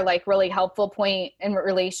another like really helpful point in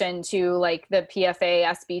relation to like the PFA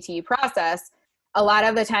SBT process. A lot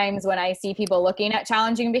of the times when I see people looking at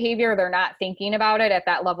challenging behavior, they're not thinking about it at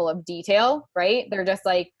that level of detail, right? They're just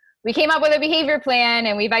like, we came up with a behavior plan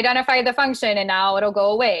and we've identified the function and now it'll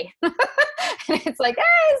go away. And it's like,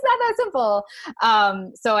 it's not that simple.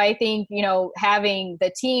 So I think, you know, having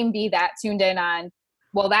the team be that tuned in on,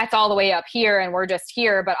 well, that's all the way up here and we're just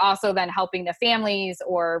here, but also then helping the families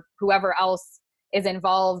or whoever else is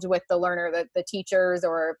involved with the learner, the teachers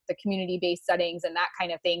or the community-based settings and that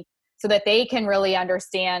kind of thing, so that they can really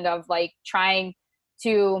understand of like trying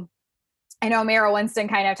to, I know Mara Winston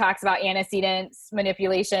kind of talks about antecedents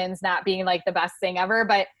manipulations not being like the best thing ever,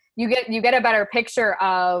 but you get a better picture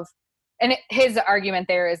of, and his argument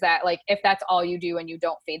there is that like, if that's all you do and you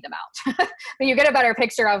don't fade them out, but you get a better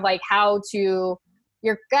picture of like how to,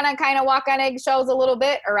 you're gonna kind of walk on eggshells a little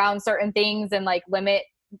bit around certain things and like limit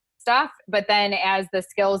stuff. But then as the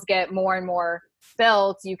skills get more and more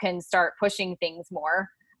built, you can start pushing things more.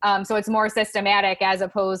 So it's more systematic as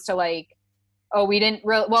opposed to like, oh, we didn't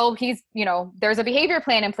well, he's, you know, there's a behavior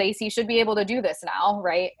plan in place. He should be able to do this now.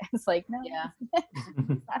 Right. It's like, no, yeah, that's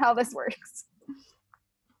not how this works.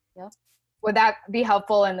 Yep. Would that be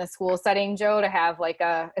helpful in the school setting, Joe, to have like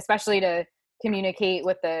especially to communicate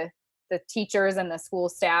with the teachers and the school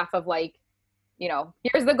staff of like, you know,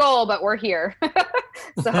 here's the goal, but we're here.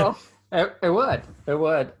 So it would.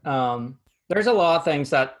 There's a lot of things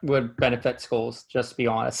that would benefit schools, just to be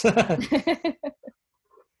honest.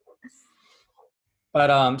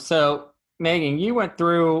 But so Megan, you went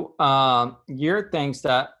through your things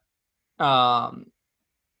that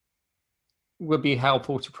would be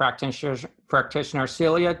helpful to practitioners.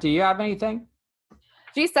 Celia, do you have anything?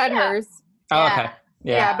 She said hers. Oh, okay.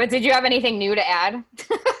 Yeah, but did you have anything new to add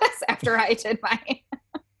after I did mine?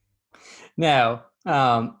 No,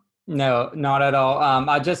 no, not at all.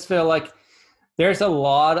 I just feel like there's a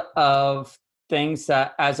lot of things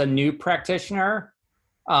that, as a new practitioner,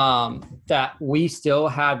 that we still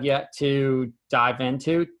have yet to dive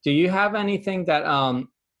into. Do you have anything that,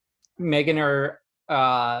 Megan or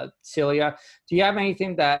Celia, do you have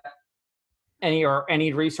anything that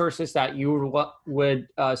any resources that you would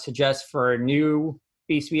suggest for new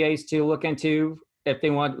BCBAs to look into if they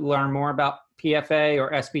want to learn more about PFA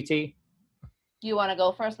or SBT? Do you want to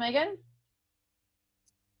go first, Megan?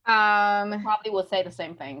 Probably will say the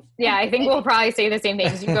same things. Yeah, I think we'll probably say the same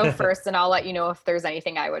things. You go first, and I'll let you know if there's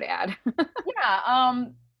anything I would add. Yeah,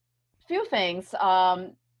 few things.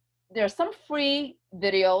 There's some free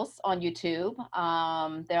videos on YouTube.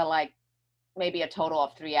 They're like maybe a total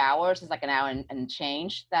of 3 hours. It's like an hour and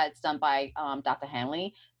change. That's done by Dr.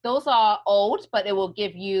 Hanley. Those are old, but it will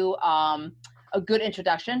give you a good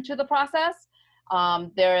introduction to the process.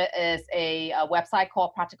 There is a website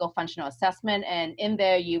called Practical Functional Assessment, and in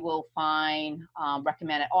there you will find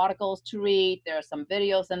recommended articles to read. There are some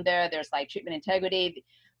videos in there. There's like treatment integrity,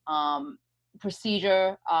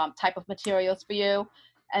 procedure type of materials for you.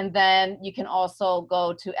 And then you can also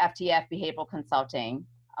go to FTF Behavioral Consulting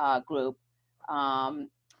group and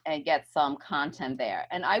get some content there.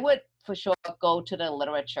 And I would for sure go to the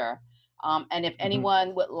literature. And if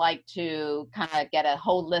anyone would like to kind of get a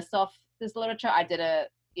whole list of this literature, I did a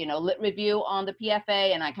lit review on the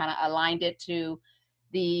PFA, and I kind of aligned it to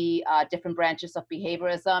the different branches of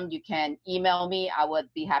behaviorism. You can email me. I would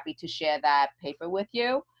be happy to share that paper with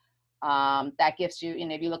you. That gives you,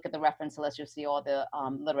 if you look at the reference list, you'll see all the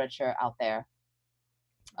literature out there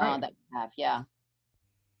that we have. Yeah.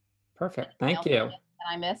 Perfect. Thank you. Did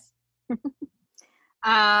I miss?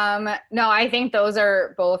 No, I think those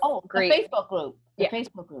are both great. The Facebook group.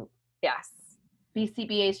 Facebook group. Yes.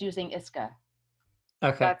 BCBAs using ISCA.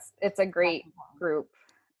 Okay. It's a great group.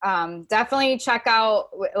 Definitely check out,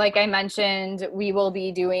 like I mentioned, we will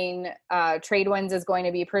be doing, Tradewinds is going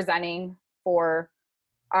to be presenting for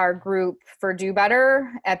our group for Do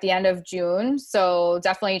Better at the end of June. So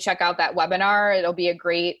definitely check out that webinar. It'll be a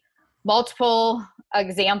great multiple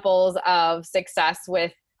examples of success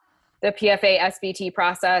with the PFA SBT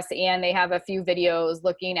process. And they have a few videos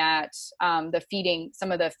looking at some of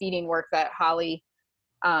the feeding work that Holly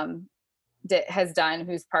has done,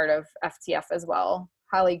 who's part of FTF as well.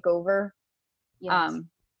 Holly Gover. Yes.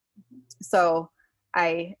 So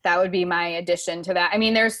that would be my addition to that. I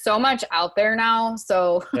mean, there's so much out there now.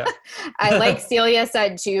 So yeah. I, like Celia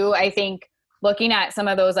said too, I think looking at some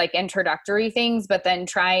of those like introductory things, but then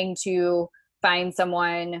trying to find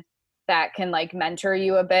someone that can like mentor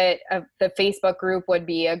you a bit. The Facebook group would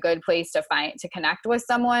be a good place to connect with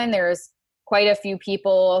someone. There's quite a few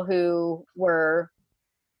people who were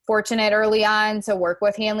fortunate early on to work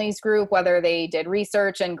with Hanley's group, whether they did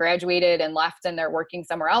research and graduated and left and they're working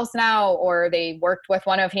somewhere else now, or they worked with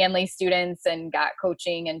one of Hanley's students and got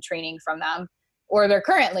coaching and training from them, or they're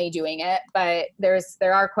currently doing it. But there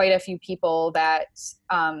are quite a few people that,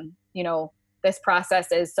 this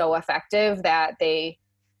process is so effective that they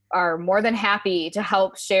are more than happy to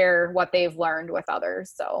help share what they've learned with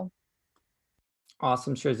others. So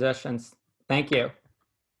awesome suggestions. Thank you.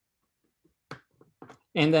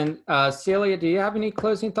 And then Celia, do you have any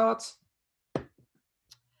closing thoughts?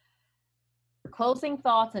 Closing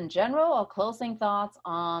thoughts in general, or closing thoughts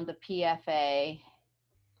on the PFA?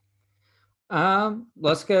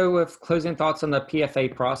 Let's go with closing thoughts on the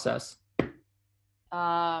PFA process.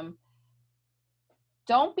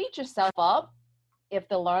 Don't beat yourself up if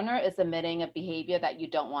the learner is emitting a behavior that you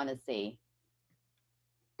don't want to see.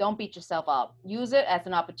 Don't beat yourself up. Use it as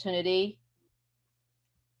an opportunity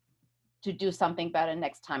to do something better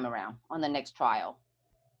next time around on the next trial.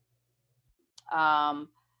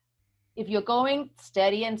 If you're going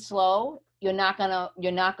steady and slow, you're not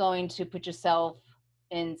going to put yourself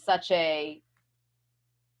in such a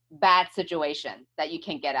bad situation that you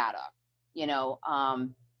can't get out of,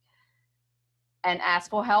 and ask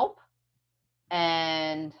for help.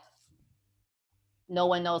 And no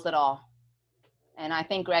one knows it all. And I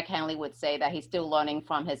think Greg Hanley would say that he's still learning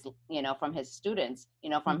from his, from his students,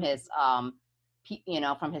 from his, from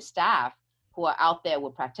his staff who are out there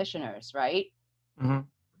with practitioners, right?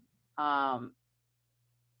 Mm-hmm.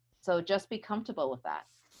 So just be comfortable with that.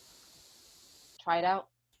 Try it out.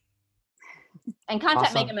 And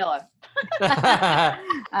contact Awesome. Megan Miller.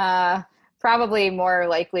 Probably more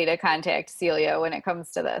likely to contact Celia when it comes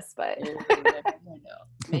to this, but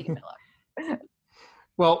Megan Miller.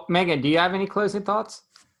 Well, Megan, do you have any closing thoughts?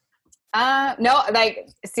 No, like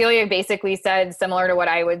Celia basically said, similar to what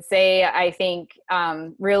I would say. I think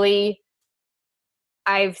really,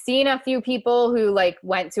 I've seen a few people who like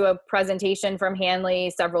went to a presentation from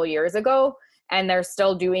Hanley several years ago, and they're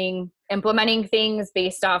still implementing things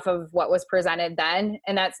based off of what was presented then.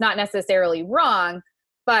 And that's not necessarily wrong,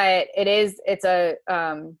 but it's a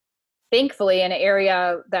thankfully an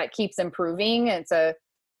area that keeps improving. It's a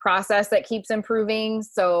process that keeps improving.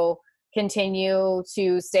 So continue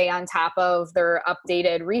to stay on top of their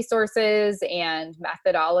updated resources and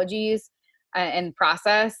methodologies and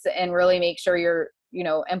process, and really make sure you're,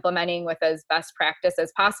 implementing with as best practice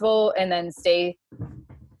as possible, and then stay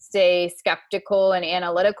skeptical and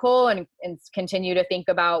analytical, and continue to think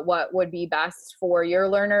about what would be best for your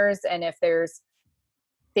learners. And if there's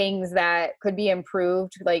things that could be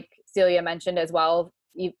improved, like Celia mentioned as well,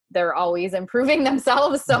 they're always improving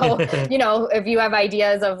themselves. So, if you have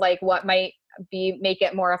ideas of like what might make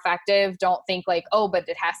it more effective, don't think like, oh, but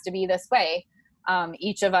it has to be this way.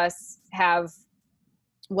 Each of us have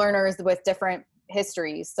learners with different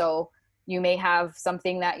histories. So you may have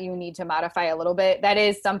something that you need to modify a little bit. That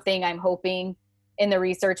is something I'm hoping in the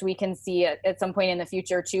research we can see at some point in the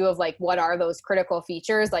future too, of like, what are those critical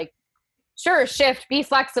features? Like, sure, shift, be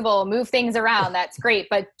flexible, move things around. That's great.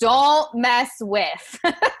 But don't mess with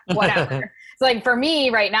whatever. So like for me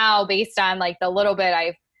right now, based on like the little bit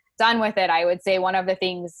I've done with it, I would say one of the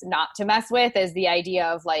things not to mess with is the idea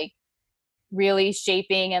of like really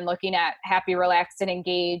shaping and looking at happy, relaxed, and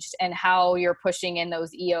engaged, and how you're pushing in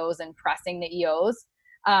those EOs and pressing the EOs.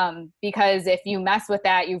 Because if you mess with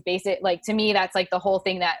that, you've basically, like, to me, that's like the whole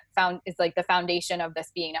thing that is like the foundation of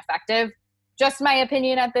this being effective. Just my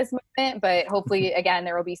opinion at this moment, but hopefully again,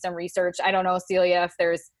 there will be some research. I don't know, Celia, if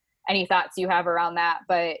there's any thoughts you have around that,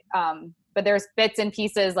 but there's bits and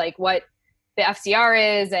pieces like what the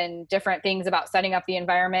FCR is and different things about setting up the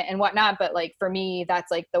environment and whatnot. But like, for me,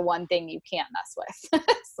 that's like the one thing you can't mess with.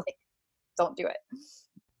 It's like, don't do it.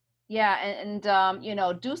 Yeah. And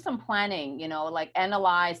do some planning, like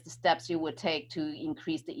analyze the steps you would take to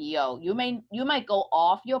increase the EO. You might go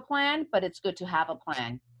off your plan, but it's good to have a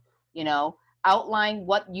plan, outline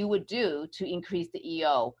what you would do to increase the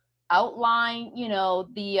EO, outline,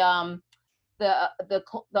 the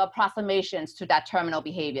approximations to that terminal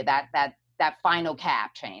behavior, that final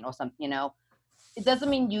cap chain or something, it doesn't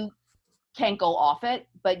mean you can't go off it,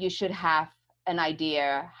 but you should have an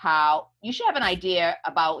idea about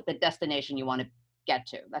the destination you want to get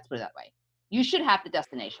to. Let's put it that way. You should have the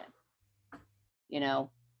destination,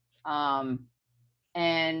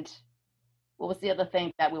 and what was the other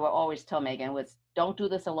thing that we were always told, Megan, was don't do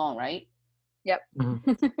this alone, right? Yep.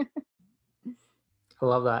 Mm-hmm. I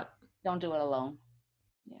love that. Don't do it alone.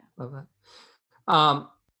 Yeah. Love that.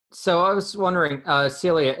 So I was wondering,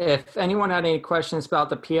 Celia, if anyone had any questions about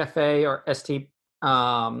the PFA or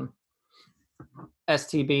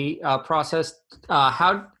STB process,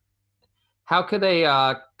 how could they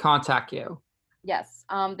contact you? Yes,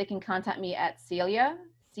 they can contact me at Celia,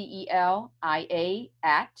 CELIA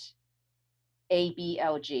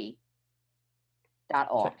 @ablg.org.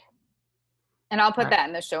 And I'll put that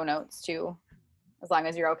in the show notes too, as long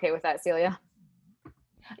as you're okay with that, Celia.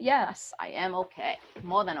 Yes, I am okay.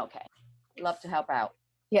 More than okay. Love to help out.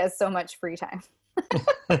 He has so much free time.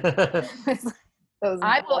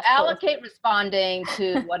 I will allocate responding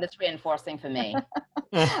to what is reinforcing for me.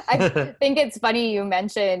 I think it's funny you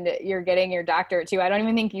mentioned you're getting your doctorate too. I don't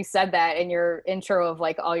even think you said that in your intro of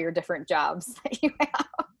like all your different jobs that you have.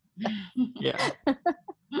 Yeah.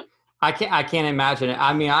 I can't imagine it.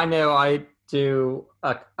 I mean, I know I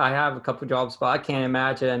have a couple jobs, but I can't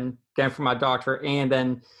imagine getting for my doctorate and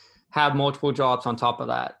then have multiple jobs on top of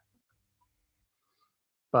that.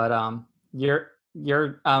 But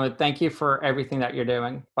thank you for everything that you're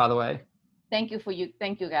doing, by the way. Thank you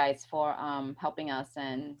guys for helping us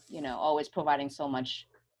and always providing so much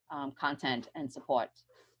content and support.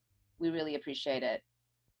 We really appreciate it.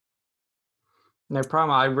 No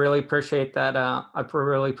problem. I really appreciate that. I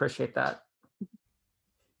really appreciate that.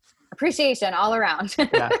 Appreciation all around.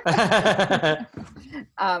 Yeah.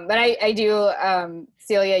 But I do,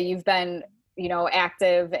 Celia, you've been,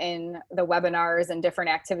 active in the webinars and different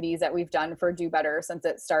activities that we've done for Do Better since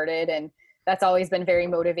it started. And that's always been very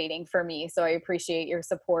motivating for me. So I appreciate your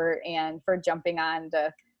support and for jumping on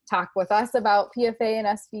to talk with us about PFA and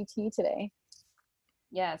SVT today.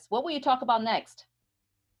 Yes. What will you talk about next?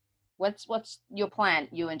 What's your plan,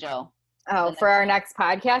 you and Joe? Oh, for our next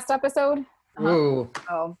podcast episode? Uh-huh. Ooh.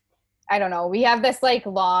 Oh, I don't know. We have this like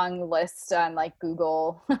long list on like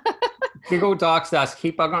Google. Google Docs. That's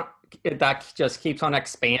that just keeps on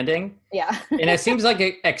expanding. Yeah. And it seems like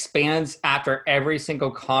it expands after every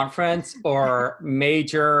single conference or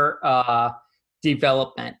major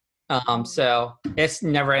development. So it's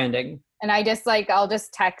never ending. And I'll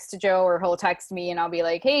just text Joe, or he'll text me, and I'll be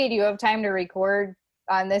like, hey, do you have time to record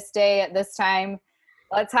on this day at this time?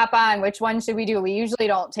 Let's hop on. Which one should we do? We usually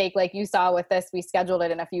don't take, like you saw with this, we scheduled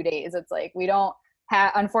it in a few days. It's like, we don't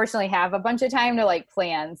unfortunately have a bunch of time to like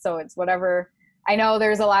plan. So it's whatever. I know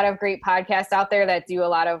there's a lot of great podcasts out there that do a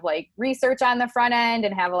lot of like research on the front end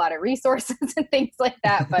and have a lot of resources and things like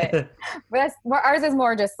that. But ours is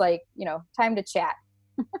more just like, time to chat.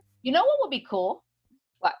 You know what would be cool?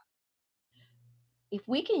 What? If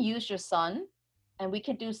we can use your son and we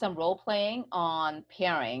could do some role playing on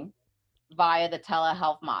pairing via the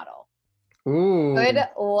telehealth model. Ooh. Good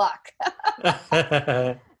luck.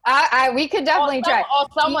 We could definitely try. Or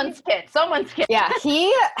someone's kid. Yeah,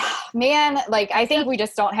 I think we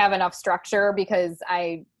just don't have enough structure because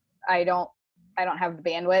I don't have the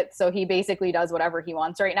bandwidth. So he basically does whatever he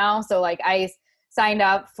wants right now. So like I signed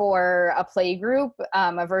up for a play group,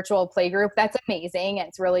 a virtual play group. That's amazing.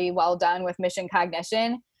 It's really well done with Mission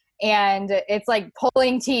Cognition. And it's like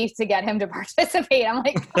pulling teeth to get him to participate. I'm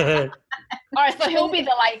like, all right, so he'll be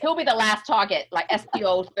the last target, like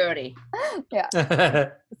SPO 30. Yeah.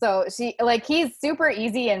 So he's super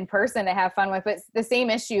easy in person to have fun with, but it's the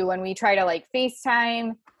same issue when we try to like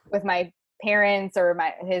FaceTime with my parents or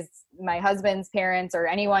my husband's parents or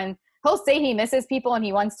anyone. He'll say he misses people and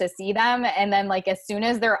he wants to see them, and then like as soon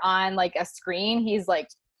as they're on like a screen, he's like,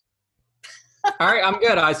 all right, I'm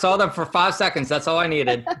good. I saw them for 5 seconds. That's all I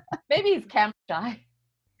needed. Maybe he's camera shy.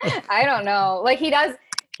 I don't know. Like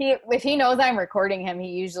if he knows I'm recording him, he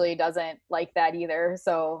usually doesn't like that either.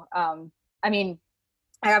 So, I mean,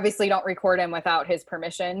 I obviously don't record him without his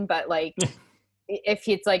permission, but like if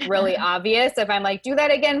it's like really obvious, if I'm like, do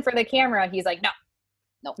that again for the camera, he's like,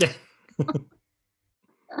 no.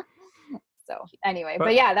 So anyway,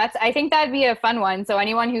 but yeah, I think that'd be a fun one. So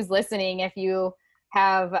anyone who's listening, if you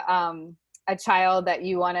have, a child that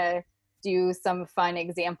you want to do some fun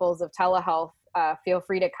examples of telehealth, feel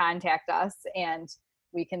free to contact us and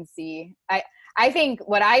we can see. I think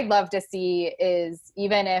what I'd love to see is,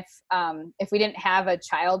 even if we didn't have a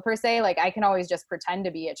child per se, like I can always just pretend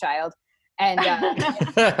to be a child and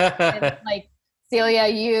like Celia,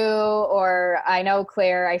 you, or I know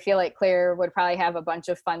Claire, I feel like Claire would probably have a bunch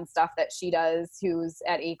of fun stuff that she does, who's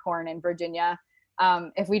at Acorn in Virginia.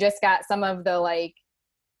 If we just got some of the like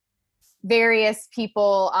various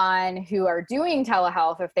people on who are doing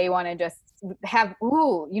telehealth, if they want to just have,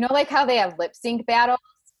 like how they have lip sync battles,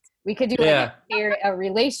 we could do a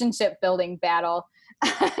relationship building battle.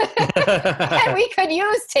 And we could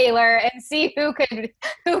use Taylor and see who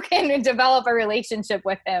can develop a relationship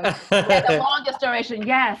with him. The longest duration,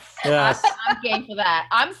 yes. I'm game for that.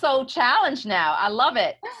 I'm so challenged now. I love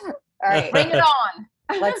it. All right, bring it on.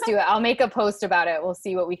 Let's do it. I'll make a post about it. We'll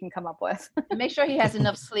see what we can come up with. And make sure he has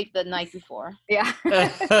enough sleep the night before. Yeah.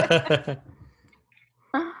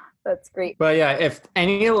 That's great. But yeah, if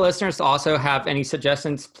any of the listeners also have any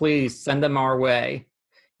suggestions, please send them our way.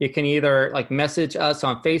 You can either like message us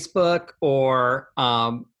on Facebook or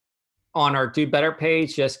on our Do Better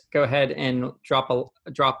page. Just go ahead and drop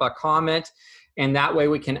a comment, and that way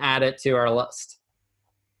we can add it to our list.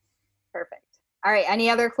 Perfect. All right. Any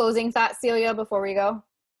other closing thoughts, Celia, before we go?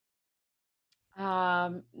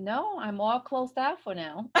 No, I'm all closed out for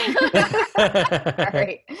now. All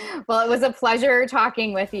right. Well, it was a pleasure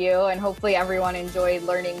talking with you, and hopefully everyone enjoyed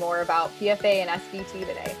learning more about PFA and SBT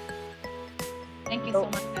today. Thank you so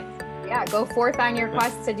much, guys. Yeah, go forth on your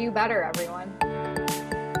quest to do better, everyone.